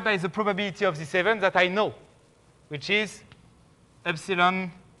divide by the probability of this event that I know, which is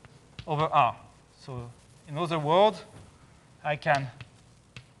epsilon over R. So in other words, I can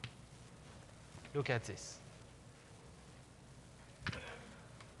look at this.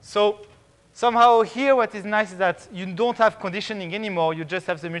 So somehow here what is nice is that you don't have conditioning anymore. You just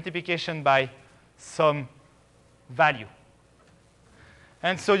have the multiplication by some value.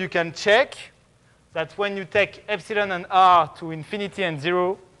 And so you can check that when you take epsilon and R to infinity and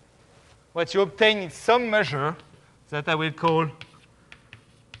 0, what you obtain is some measure that I will call,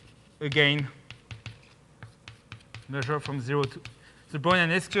 again, measure from 0 to the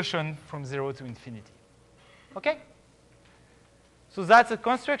Brownian excursion from 0 to infinity. OK? So that's a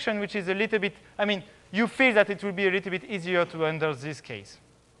construction which is a little bit, I mean, you feel that it will be a little bit easier to handle this case.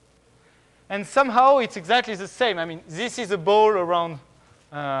 And somehow it's exactly the same. I mean, this is a ball around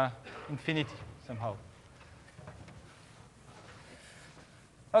infinity somehow.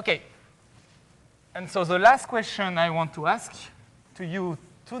 OK. And so the last question I want to ask to you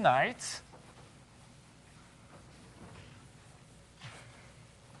tonight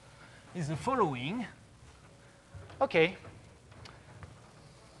is the following. OK.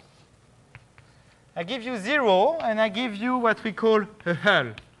 I give you 0, and I give you what we call a hull.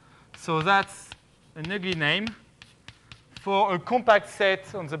 So that's an ugly name for a compact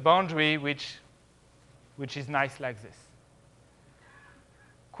set on the boundary which is nice like this.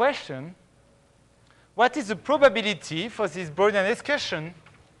 Question: what is the probability for this Brownian excursion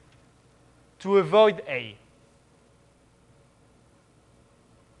to avoid A?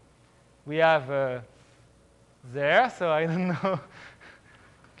 We have there, so I don't know.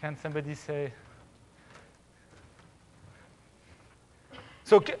 Can somebody say?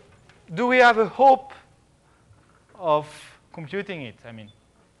 So do we have a hope of computing it? I mean,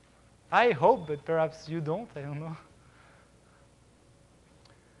 I hope, but perhaps you don't. I don't know.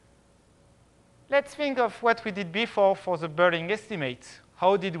 Let's think of what we did before for the Berling estimate.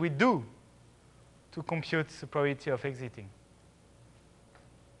 How did we do to compute the probability of exiting?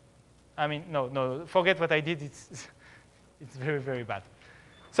 I mean, no, forget what I did. It's very, very bad.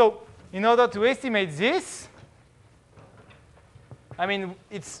 So in order to estimate this, I mean,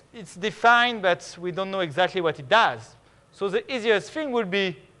 it's defined, but we don't know exactly what it does. So the easiest thing would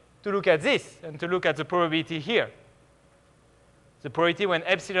be to look at this and to look at the probability here. The probability when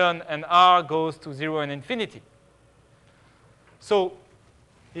epsilon and r goes to 0 and infinity. So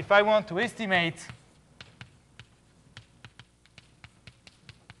if I want to estimate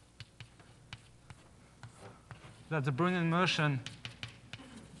that the Brownian motion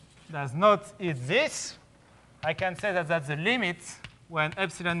does not eat this, I can say that that's the limit when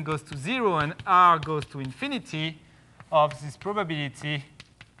epsilon goes to 0 and r goes to infinity of this probability.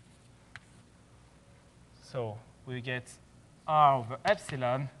 So we get r over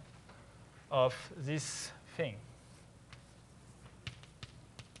epsilon of this thing.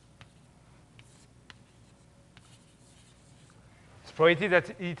 It's probability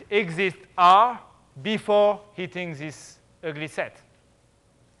that it exists r before hitting this ugly set.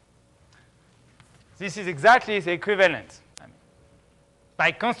 This is exactly the equivalent. I mean,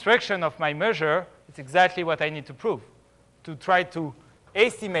 by construction of my measure, it's exactly what I need to prove to try to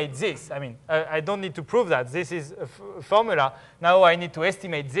estimate this. I mean, I don't need to prove that. This is a formula. Now I need to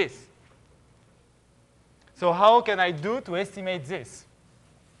estimate this. So how can I do to estimate this?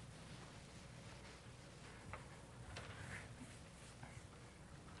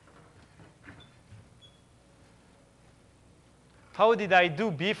 How did I do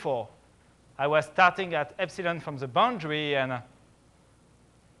before? I was starting at epsilon from the boundary, and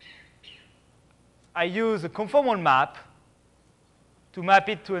I use a conformal map to map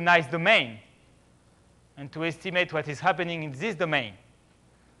it to a nice domain and to estimate what is happening in this domain.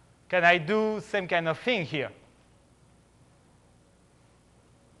 Can I do the same kind of thing here?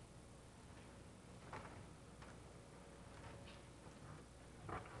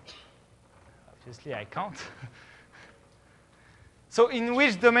 Obviously, I can't. So in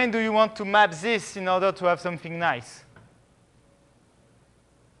which domain do you want to map this in order to have something nice?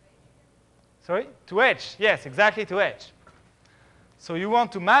 Sorry? To H. Yes, exactly to H. So you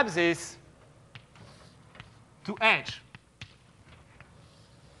want to map this to H.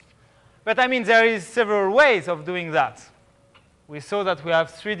 But I mean, there is several ways of doing that. We saw that we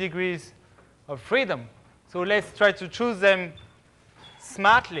have 3 degrees of freedom. So let's try to choose them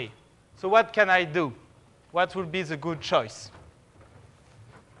smartly. So what can I do? What would be the good choice?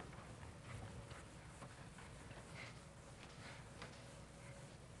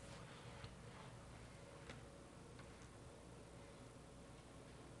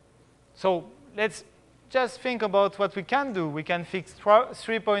 So let's just think about what we can do. We can fix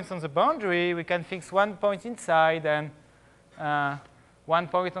 3 points on the boundary. We can fix 1 point inside and 1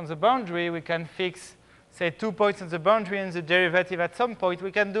 point on the boundary. We can fix, say, 2 points on the boundary and the derivative at some point.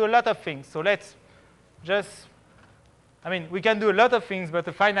 We can do a lot of things. So let's just, I mean, we can do a lot of things, but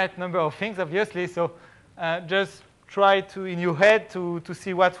a finite number of things, obviously. So just try to, in your head, to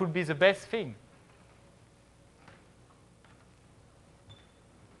see what would be the best thing.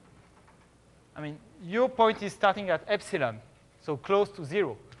 I mean, your point is starting at epsilon, so close to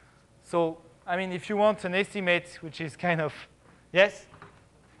 0. So, I mean, if you want an estimate which is kind of, yes?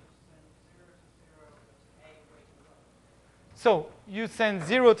 So you send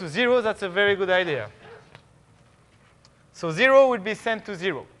 0 to 0. That's a very good idea. So 0 will be sent to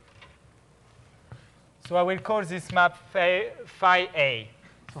 0. So I will call this map phi A.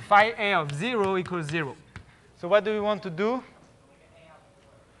 So phi a of 0 equals 0. So what do we want to do?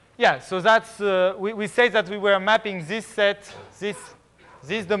 Yeah, so that's, we say that we were mapping this set,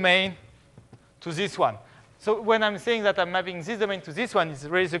 this domain to this one. So when I'm saying that I'm mapping this domain to this one, it's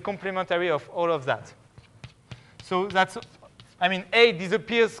really the complementary of all of that. So that's, I mean, A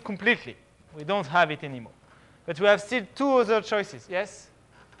disappears completely. We don't have it anymore. But we have still two other choices. Yes?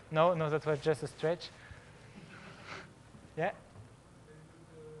 No, that was just a stretch. Yeah?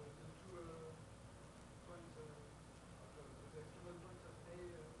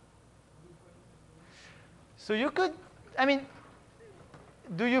 So you could, I mean,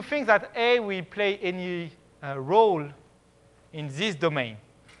 do you think that A will play any role in this domain?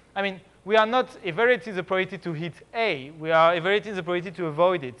 I mean, we are not evaluating the probability to hit A. We are evaluating the probability to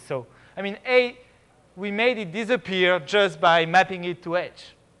avoid it. So, I mean, A, we made it disappear just by mapping it to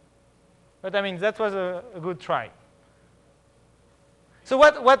H. But, I mean, that was a good try. So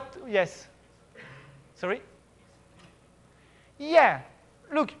yes? Sorry? Yeah.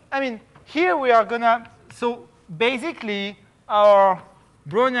 Look, I mean, here we are going to, so basically, our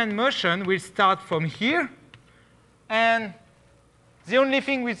Brownian motion will start from here. And the only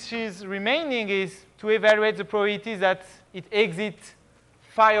thing which is remaining is to evaluate the probability that it exits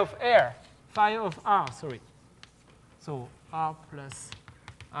phi of R. So R plus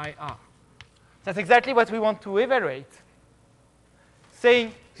IR. That's exactly what we want to evaluate.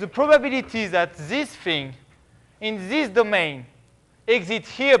 Saying the probability that this thing in this domain exits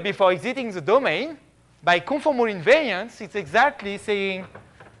here before exiting the domain, by conformal invariance, it's exactly saying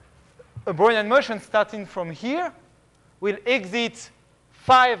a Brownian motion starting from here will exit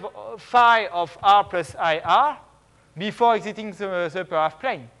phi of R plus IR before exiting the upper half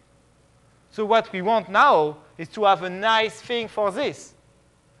plane. So what we want now is to have a nice thing for this.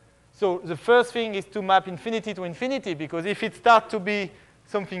 So the first thing is to map infinity to infinity, because if it starts to be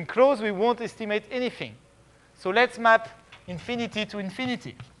something close, we won't estimate anything. So let's map infinity to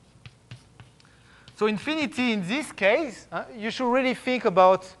infinity. So infinity in this case, you should really think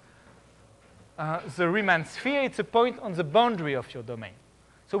about the Riemann sphere. It's a point on the boundary of your domain.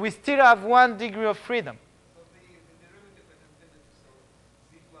 So we still have 1 degree of freedom. So the derivative is infinity, so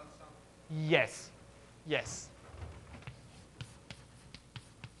z plus something. Yes.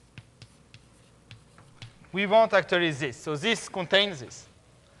 We want actually this. So this contains this.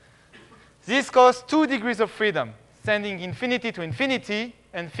 This costs 2 degrees of freedom, sending infinity to infinity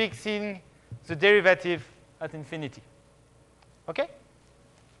and fixing the derivative at infinity. OK?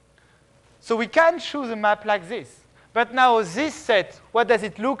 So we can choose a map like this. But now this set, what does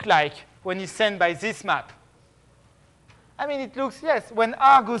it look like when it's sent by this map? I mean, it looks, yes, when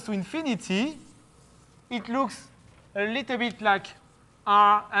R goes to infinity, it looks a little bit like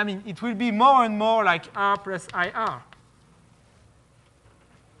R. I mean, it will be more and more like R plus IR.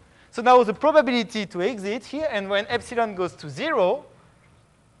 So now the probability to exit here, and when epsilon goes to 0,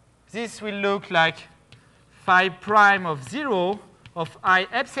 this will look like phi prime of 0 of I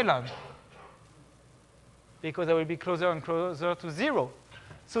epsilon, because I will be closer and closer to 0.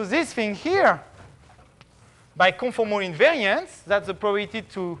 So this thing here, by conformal invariance, that's the probability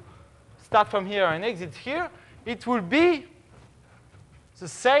to start from here and exit here, it will be the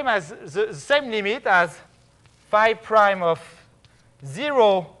same as the same limit as phi prime of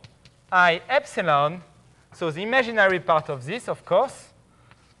 0 I epsilon, so the imaginary part of this, of course,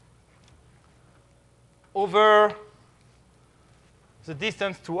 over the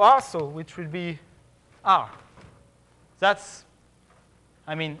distance to R, so which will be R. That's,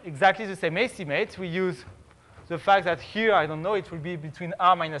 I mean, exactly the same estimate. We use the fact that here, I don't know, it will be between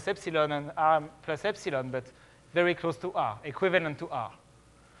R minus epsilon and R plus epsilon, but very close to R, equivalent to R.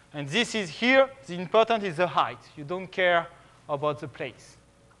 And this is here, the important is the height. You don't care about the place.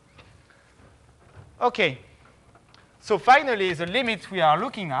 OK. So finally, the limit we are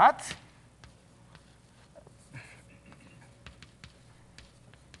looking at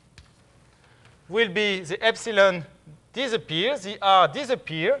will be the epsilon disappears, the R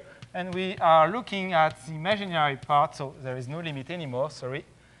disappear, and we are looking at the imaginary part, so there is no limit anymore, sorry,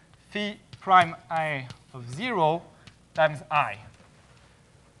 phi prime I of 0 times I.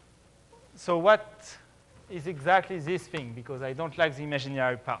 So what is exactly this thing? Because I don't like the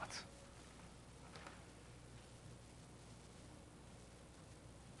imaginary part.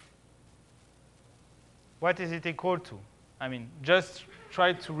 What is it equal to? I mean, just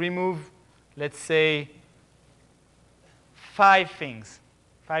try to remove, let's say, 5 things,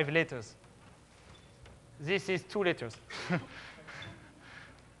 5 letters. This is 2 letters.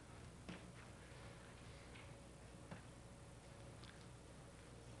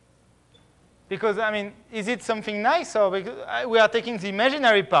 Because, I mean, is it something nice? Or because we are taking the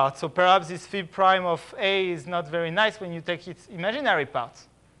imaginary part. So perhaps this phi prime of A is not very nice when you take its imaginary part.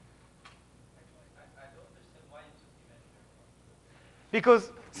 I don't understand why you took the imaginary part.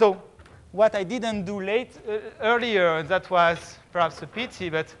 Because, so what I didn't do earlier, that was perhaps a pity,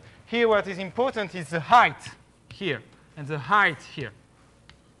 but here what is important is the height here and the height here.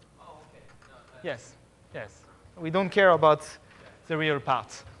 Oh, okay. No, Yes, yes. We don't care about the real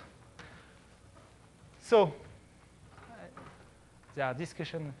part. So there are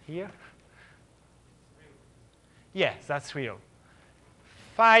discussions here. Yes, that's real.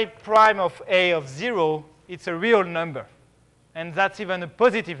 Phi prime of A of 0, it's a real number. And that's even a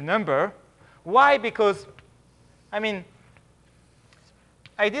positive number. Why? Because, I mean,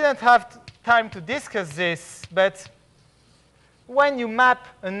 I didn't have time to discuss this, but when you map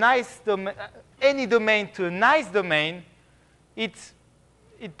a nice any domain to a nice domain,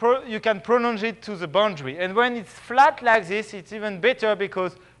 you can prolong it to the boundary. And when it's flat like this, it's even better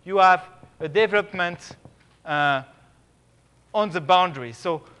because you have a development on the boundary.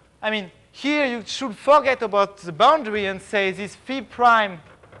 So, I mean, here you should forget about the boundary and say this phi prime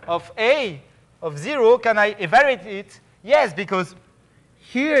of A of 0, can I evaluate it? Yes, because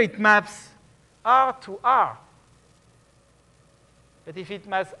here it maps R to R. But if it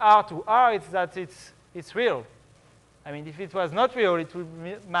maps R to R, it's that it's real. I mean, if it was not real, it would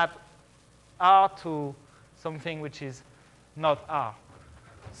map R to something which is not R.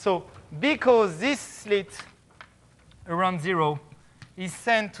 So because this slit around 0 is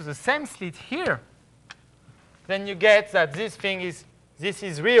sent to the same slit here, then you get that this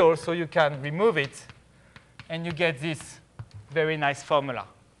is real, so you can remove it, and you get this very nice formula.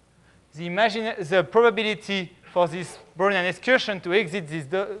 The probability for this Brownian excursion to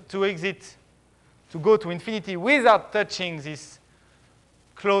go to infinity without touching this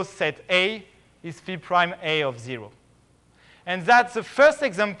closed set A is phi prime A of 0. And that's the first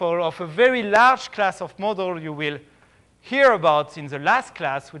example of a very large class of model you will hear about in the last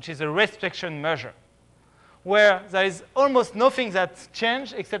class, which is a restriction measure, where there is almost nothing that's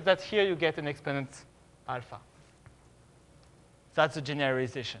changed except that here you get an exponent alpha. That's a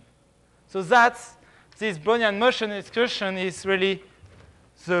generalization. So this Brownian motion excursion is really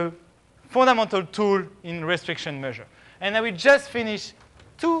the fundamental tool in restriction measure. And I will just finish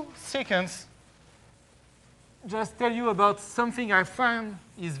 2 seconds, just tell you about something I found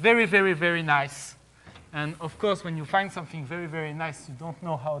is very, very, very nice. And of course, when you find something very, very nice, you don't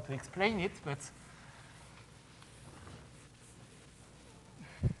know how to explain it, but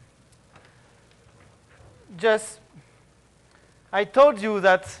I told you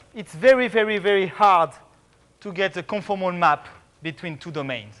that it's very, very, very hard to get a conformal map between 2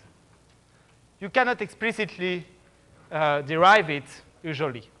 domains. You cannot explicitly derive it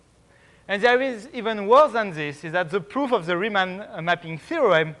usually. And there is even worse than this, is that the proof of the Riemann mapping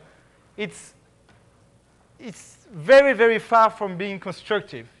theorem, it's very, very far from being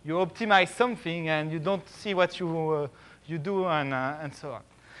constructive. You optimize something and you don't see what you do and so on.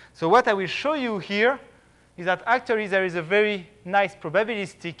 So what I will show you here is that actually there is a very nice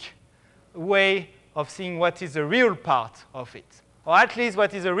probabilistic way of seeing what is the real part of it, or at least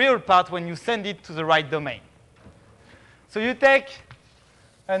what is the real part when you send it to the right domain. So you take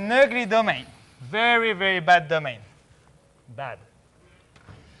an ugly domain, very, very bad domain, bad.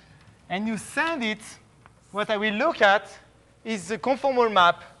 And you send it, what I will look at is the conformal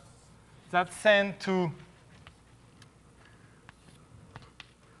map that's sent to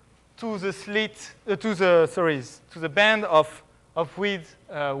the slit, to the band of width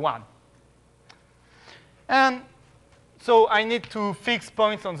 1. And so I need to fix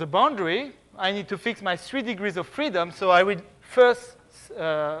points on the boundary. I need to fix my 3 degrees of freedom. So I will first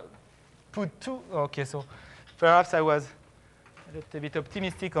put 2. OK, so perhaps I was a little bit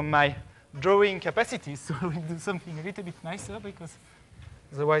optimistic on my drawing capacity. So I will do something a little bit nicer, because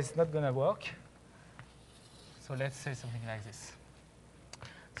otherwise it's not going to work. So let's say something like this.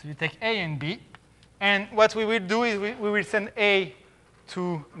 So you take A and B. And what we will do is we will send A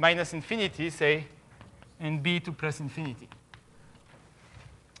to minus infinity, say, and B to plus infinity.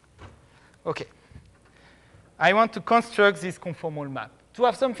 OK. I want to construct this conformal map to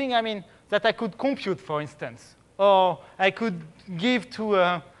have something, I mean, that I could compute, for instance. Or I could give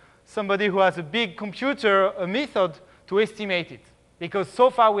to somebody who has a big computer a method to estimate it. Because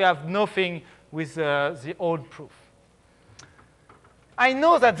so far we have nothing with the old proof. I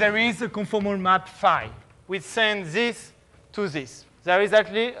know that there is a conformal map phi, which sends this to this. There is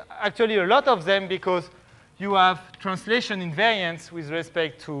actually a lot of them, because you have translation invariance with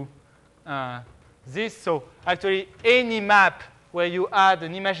respect to this. So actually, any map where you add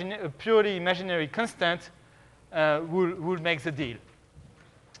a purely imaginary constant will make the deal.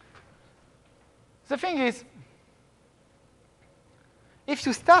 The thing is, if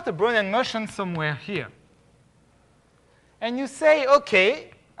you start a Brownian motion somewhere here, and you say,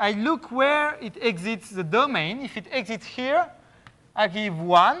 OK, I look where it exits the domain. If it exits here, I give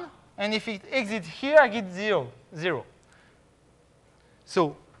 1. And if it exits here, I get 0.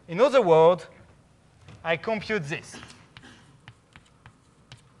 So in other words, I compute this.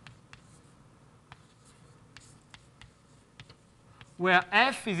 Where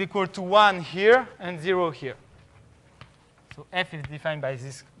f is equal to 1 here and 0 here. So f is defined by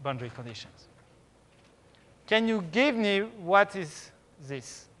these boundary conditions. Can you give me what is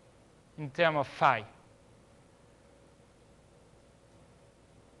this in terms of phi?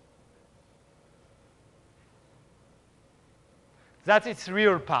 That's its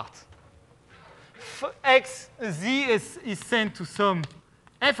real part. Z is sent to some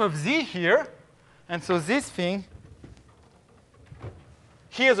f of z here. And so this thing,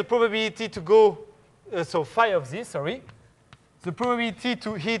 here the probability to go, so phi of z, sorry. The probability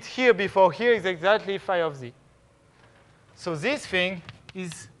to hit here before here is exactly phi of z. So this thing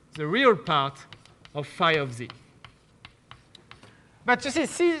is the real part of phi of z. But you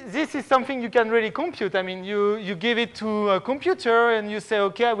see, this is something you can really compute. I mean, you give it to a computer, and you say,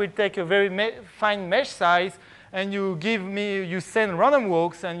 OK, I will take a very fine mesh size, and you send random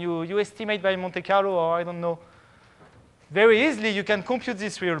walks, and you estimate by Monte Carlo, or I don't know. Very easily, you can compute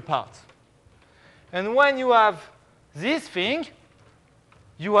this real part. And when you have this thing,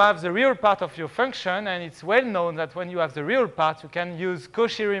 you have the real part of your function, and it's well known that when you have the real part, you can use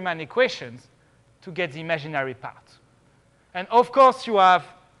Cauchy-Riemann equations to get the imaginary part. And of course, you have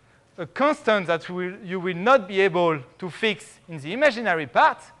a constant that you will not be able to fix in the imaginary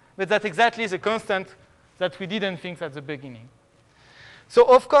part, but that's exactly the constant that we didn't think at the beginning.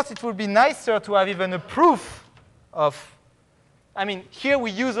 So of course, it would be nicer to have even a proof of, I mean, here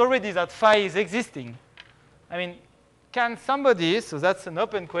we use already that phi is existing. I mean, can somebody, so that's an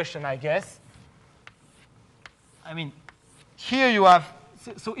open question, I guess. I mean, here you have,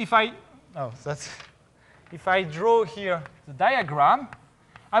 so if I draw here the diagram,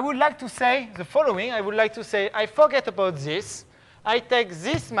 I would like to say the following. I would like to say, I forget about this. I take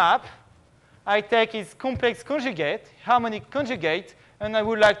this map. I take its complex conjugate, harmonic conjugate, and I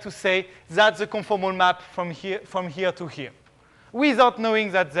would like to say that's the conformal map from here to here, without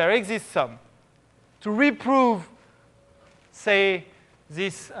knowing that there exists some. To reprove, say,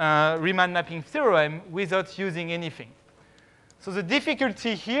 this Riemann mapping theorem without using anything. So the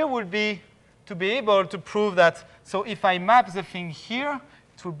difficulty here would be to be able to prove that, so if I map the thing here,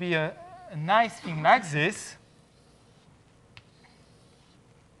 it would be a nice thing like this.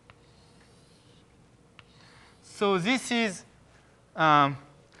 So this is the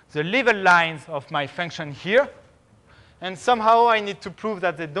level lines of my function here. And somehow I need to prove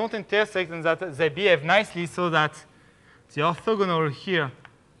that they don't intersect and that they behave nicely so that the orthogonal here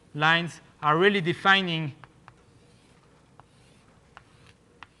lines are really defining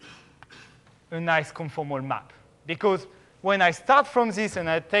a nice conformal map. Because when I start from this and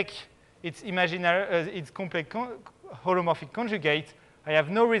I take its imaginary, its complex holomorphic conjugate, I have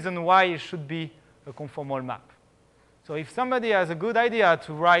no reason why it should be a conformal map. So if somebody has a good idea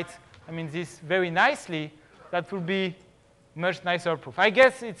to write, I mean, this very nicely, that would be much nicer proof. I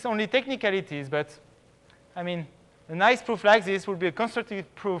guess it's only technicalities, but I mean, a nice proof like this would be a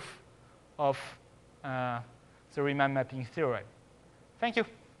constructive proof of the Riemann mapping theorem. Thank you.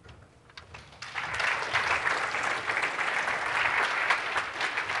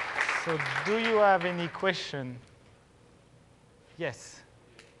 So do you have any question? Yes.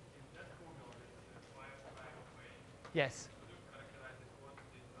 Yes.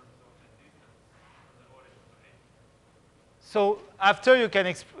 So after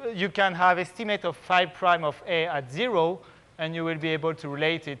you can have estimate of phi prime of A at 0, and you will be able to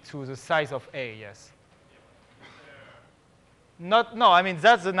relate it to the size of A, yes. No, I mean,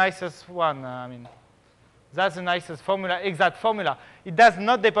 that's the nicest one. I mean, that's the nicest formula, exact formula. It does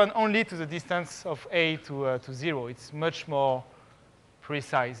not depend only to the distance of A to 0. It's much more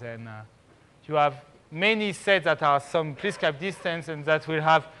precise. And you have many sets that are some prescribed distance and that will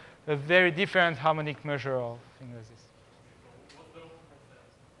have a very different harmonic measure or things like this.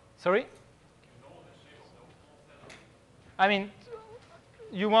 Sorry? I mean,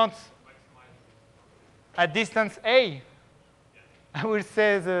 you want at distance A. I will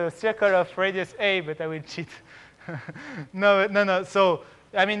say the circle of radius A, but I will cheat. No. So,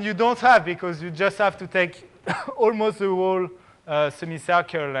 I mean, you don't have, because you just have to take almost the whole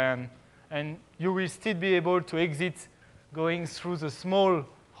semicircle, and you will still be able to exit going through the small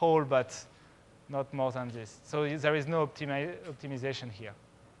hole, but not more than this. So there is no optimization here.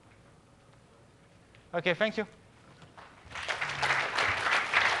 OK, thank you.